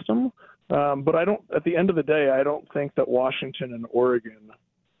past them. But I don't – at the end of the day, I don't think that Washington and Oregon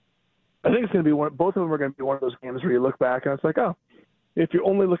 – I think it's going to be both of them are going to be one of those games where you look back and it's like, oh, if you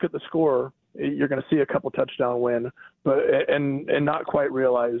only look at the score, you're going to see a couple touchdown win, but and not quite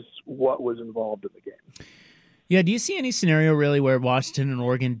realize what was involved in the game. Yeah, do you see any scenario really where Washington and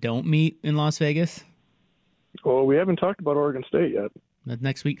Oregon don't meet in Las Vegas? Well, we haven't talked about Oregon State yet.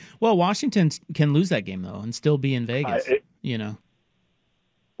 Next week. Well, Washington can lose that game though and still be in Vegas. You know.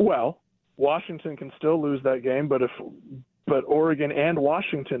 Well, Washington can still lose that game, but Oregon and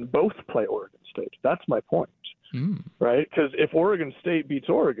Washington both play Oregon State. That's my point. Right? Because if Oregon State beats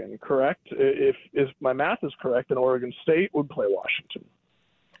Oregon, correct? If my math is correct, then Oregon State would play Washington,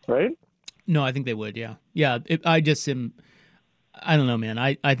 right? No, I think they would. Yeah. I don't know, man.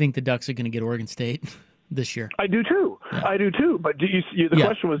 I think the Ducks are going to get Oregon State this year. I do too. Yeah. I do too. But the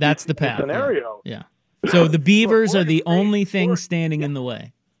question was that's the path scenario. Yeah. So the Beavers are the only thing standing in the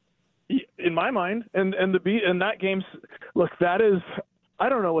way. In my mind, and that game's look. That is, I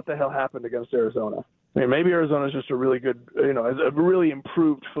don't know what the hell happened against Arizona. I mean, maybe Arizona's just a really good, a really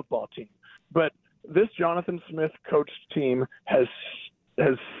improved football team. But this Jonathan Smith coached team has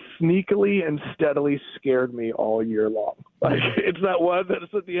sneakily and steadily scared me all year long. Like, it's that one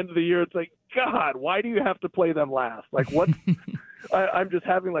that's at the end of the year. It's like, God, why do you have to play them last? Like, what? I'm just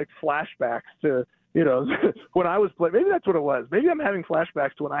having like flashbacks to, when I was playing. Maybe that's what it was. Maybe I'm having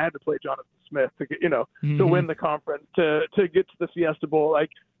flashbacks to when I had to play Jonathan Smith to get, to win the conference, to get to the Fiesta Bowl. Like,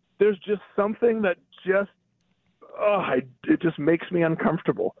 there's just something that it just makes me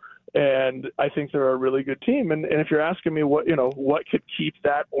uncomfortable. And I think they're a really good team. And if you're asking me what could keep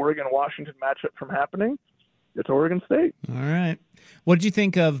that Oregon-Washington matchup from happening, it's Oregon State. All right. What did you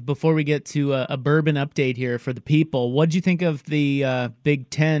think of, before we get to a bourbon update here for the people, what did you think of the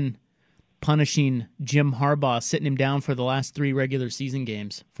Big Ten punishing Jim Harbaugh, sitting him down for the last 3 regular season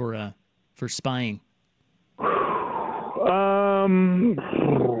games for spying?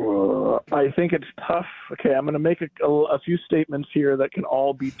 I think it's tough. Okay, I'm going to make a few statements here that can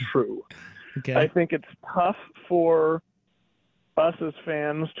all be true. Okay. I think it's tough for us as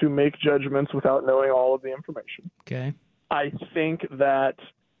fans to make judgments without knowing all of the information. Okay. I think that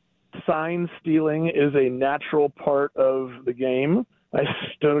sign stealing is a natural part of the game. I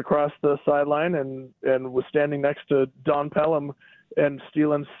stood across the sideline and was standing next to Don Pelham and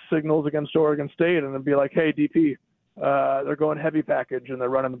stealing signals against Oregon State, and it'd be like, hey, DP, they're going heavy package and they're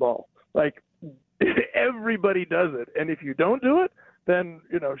running the ball. Like, everybody does it. And if you don't do it, then,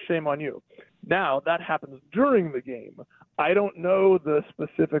 shame on you. Now, that happens during the game. I don't know the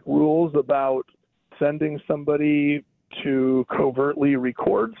specific rules about sending somebody to covertly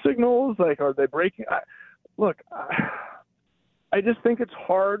record signals. Like, are they breaking? I just think it's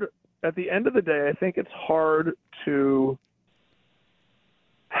hard. At the end of the day, I think it's hard to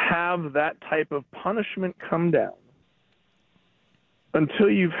have that type of punishment come down until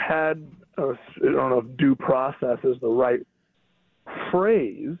you've had, I don't know if due process is the right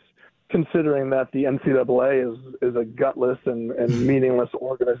phrase, considering that the NCAA is a gutless and meaningless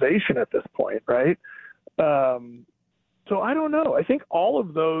organization at this point, right? So I don't know. I think all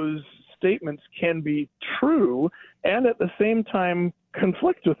of those statements can be true and at the same time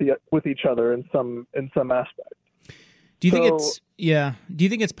conflict with each other in some aspect. Do you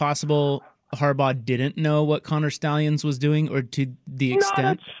think it's possible Harbaugh didn't know what Connor Stalions was doing, or to the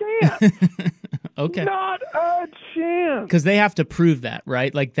extent? Not a chance. Okay. Not a chance. Because they have to prove that,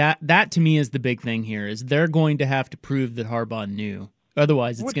 right? Like that to me is the big thing here, is they're going to have to prove that Harbaugh knew.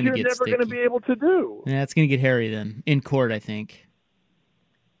 Otherwise, it's going to get sticky. Which you're never going to be able to do. Yeah, it's going to get hairy then, in court, I think.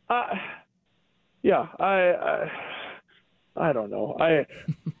 Yeah, I don't know.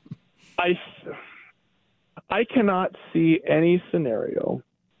 I cannot see any scenario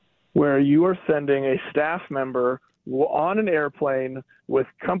where you are sending a staff member on an airplane with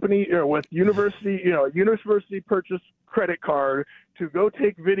company or with university, university purchase credit card to go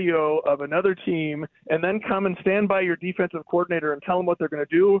take video of another team and then come and stand by your defensive coordinator and tell them what they're going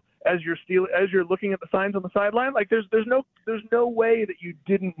to do as you're looking at the signs on the sideline. Like there's no way that you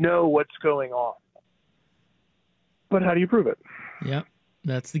didn't know what's going on. But how do you prove it? Yep,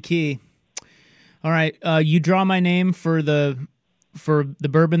 that's the key. All right, you draw my name for the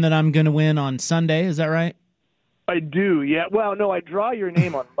bourbon that I'm going to win on Sunday. Is that right? I do. Yeah. Well, no, I draw your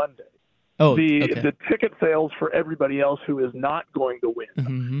name on Monday. Oh, the ticket sales for everybody else who is not going to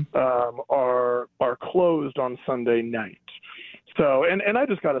win are closed on Sunday night. So, and I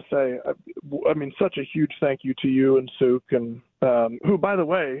just got to say, I mean, such a huge thank you to you and Suk, and who, by the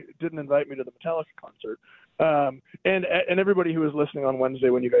way, didn't invite me to the Metallica concert. And everybody who was listening on Wednesday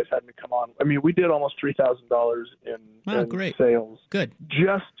when you guys had me come on. I mean, we did almost $3,000 in sales. Good.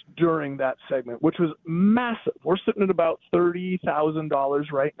 Just during that segment, which was massive. We're sitting at about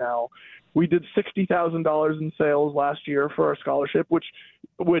 $30,000 right now. We did $60,000 in sales last year for our scholarship, which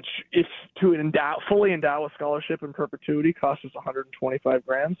if to fully endow a scholarship in perpetuity costs us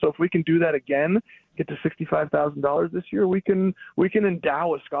 $125,000. So if we can do that again, get to $65,000 this year, we can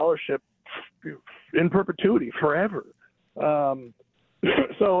endow a scholarship in perpetuity forever.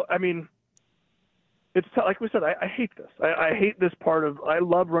 So, I mean, it's like we said, I hate this. I hate this part of, I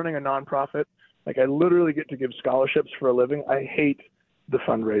love running a nonprofit. Like, I literally get to give scholarships for a living. I hate the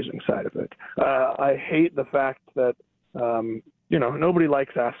fundraising side of it. I hate the fact that, nobody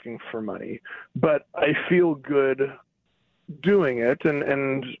likes asking for money, but I feel good doing it.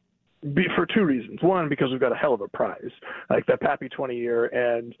 And for two reasons. One, because we've got a hell of a prize, like that Pappy 20 year.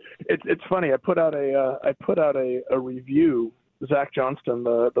 And it's funny. I put out a review. Zach Johnston,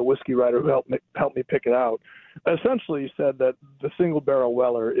 the whiskey writer who helped me pick it out, essentially said that the single barrel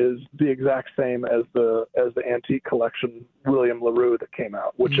Weller is the exact same as the antique collection William LaRue that came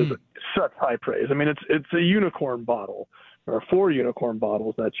out, which is such high praise. I mean, it's a unicorn bottle, or 4 unicorn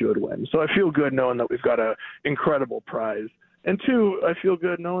bottles that you would win. So I feel good knowing that we've got an incredible prize. And two, I feel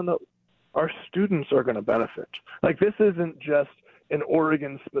good knowing that our students are going to benefit. Like, this isn't just an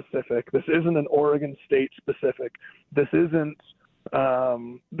Oregon specific. This isn't an Oregon State specific. This isn't.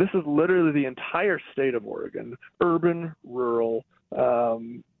 This is literally the entire state of Oregon, urban, rural.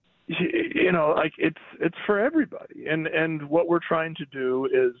 Like it's for everybody. And what we're trying to do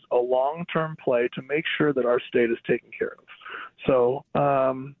is a long-term play to make sure that our state is taken care of. So,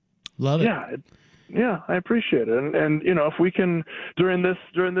 love it. Yeah, I appreciate it. And if we can during this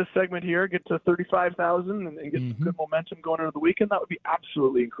segment here get to 35,000 and get some good momentum going into the weekend, that would be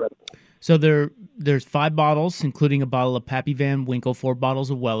absolutely incredible. So there's 5 bottles, including a bottle of Pappy Van Winkle, 4 bottles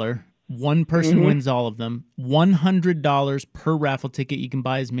of Weller. One person wins all of them. $100 per raffle ticket. You can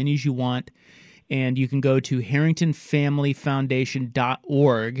buy as many as you want. And you can go to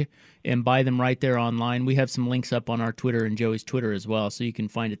HarringtonFamilyFoundation.org and buy them right there online. We have some links up on our Twitter and Joey's Twitter as well, so you can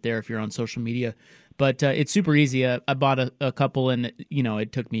find it there if you're on social media. But it's super easy. I bought a couple, and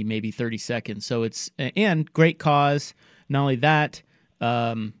it took me maybe 30 seconds. So and great cause. Not only that,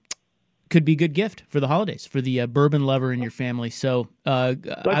 could be a good gift for the holidays for the bourbon lover in your family. So,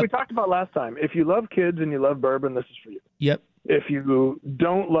 we talked about last time, if you love kids and you love bourbon, this is for you. Yep. If you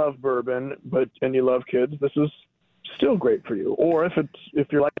don't love bourbon, and you love kids, this is still great for you. Or if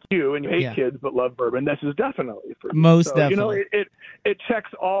you're like you and you hate kids but love bourbon, this is definitely for you. Most definitely. It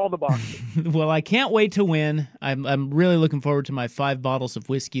checks all the boxes. Well, I can't wait to win. I'm really looking forward to my 5 bottles of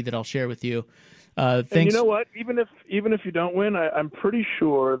whiskey that I'll share with you. Thanks. And you know what? Even if you don't win, I'm pretty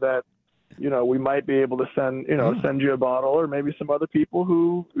sure that we might be able to send you a bottle, or maybe some other people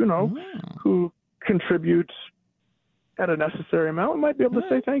who who contribute at a necessary amount. We might be able to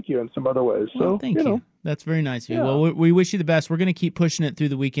say thank you in some other ways. Well, so thank you. That's very nice of you. Yeah. Well, we wish you the best. We're going to keep pushing it through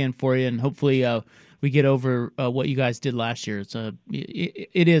the weekend for you, and hopefully we get over what you guys did last year.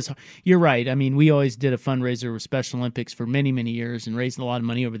 It is. You're right. I mean, we always did a fundraiser with Special Olympics for many, many years and raised a lot of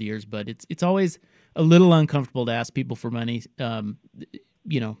money over the years. But it's always a little uncomfortable to ask people for money.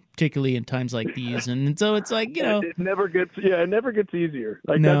 Particularly in times like these, and so it's like it never gets easier.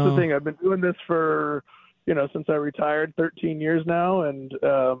 Like that's the thing. I've been doing this for since I retired 13 years now, and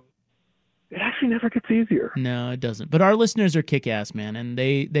it actually never gets easier. No, it doesn't. But our listeners are kick-ass, man, and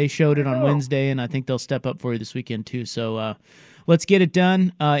they showed it on Wednesday, and I think they'll step up for you this weekend too. So let's get it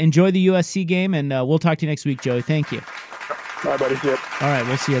done. Enjoy the USC game, and we'll talk to you next week, Joey. Thank you. Bye, buddy. See ya. All right,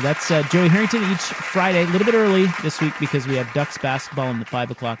 we'll see you. That's Joey Harrington each Friday, a little bit early this week because we have Ducks basketball in the 5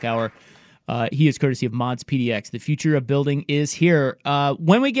 o'clock hour. He is courtesy of Mods PDX. The future of building is here.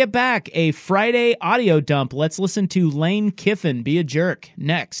 When we get back, a Friday audio dump. Let's listen to Lane Kiffin, Be a Jerk,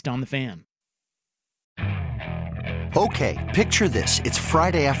 next on The Fan. Okay, picture this. It's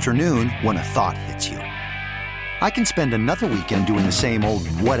Friday afternoon when a thought hits you. I can spend another weekend doing the same old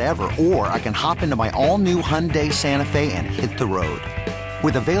whatever, or I can hop into my all-new Hyundai Santa Fe and hit the road.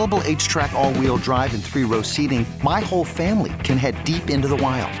 With available H-Track all-wheel drive and 3-row seating, my whole family can head deep into the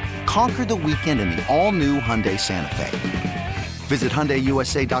wild. Conquer the weekend in the all-new Hyundai Santa Fe. Visit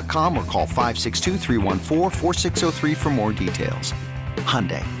HyundaiUSA.com or call 562-314-4603 for more details.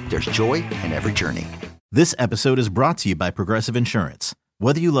 Hyundai, there's joy in every journey. This episode is brought to you by Progressive Insurance.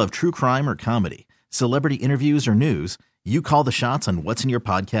 Whether you love true crime or comedy, celebrity interviews or news, you call the shots on what's in your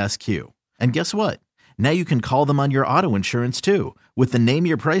podcast queue. And guess what? Now you can call them on your auto insurance too with the Name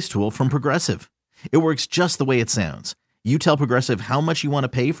Your Price tool from Progressive. It works just the way it sounds. You tell Progressive how much you want to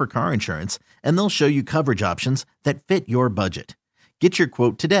pay for car insurance, and they'll show you coverage options that fit your budget. Get your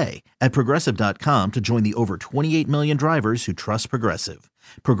quote today at Progressive.com to join the over 28 million drivers who trust Progressive.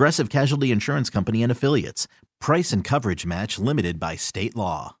 Progressive Casualty Insurance Company and Affiliates. Price and coverage match limited by state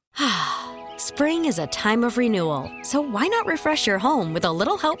law. Spring is a time of renewal, so why not refresh your home with a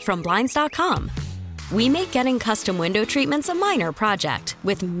little help from Blinds.com? We make getting custom window treatments a minor project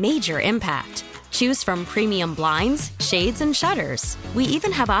with major impact. Choose from premium blinds, shades, and shutters. We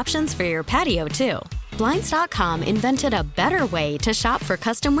even have options for your patio, too. Blinds.com invented a better way to shop for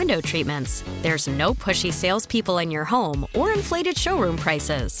custom window treatments. There's no pushy salespeople in your home or inflated showroom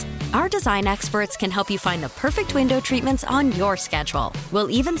prices. Our design experts can help you find the perfect window treatments on your schedule. We'll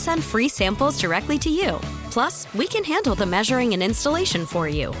even send free samples directly to you. Plus, we can handle the measuring and installation for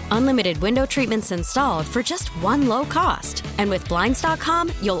you. Unlimited window treatments installed for just one low cost. And with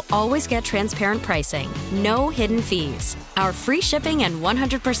Blinds.com, you'll always get transparent pricing. No hidden fees. Our free shipping and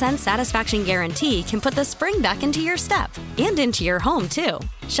 100% satisfaction guarantee can put the spring back into your step and into your home, too.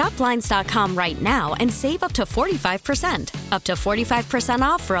 Shop Blinds.com right now and save up to 45%. Up to 45%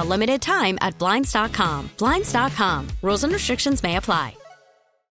 off for a limited time at Blinds.com. Blinds.com. Rules and restrictions may apply.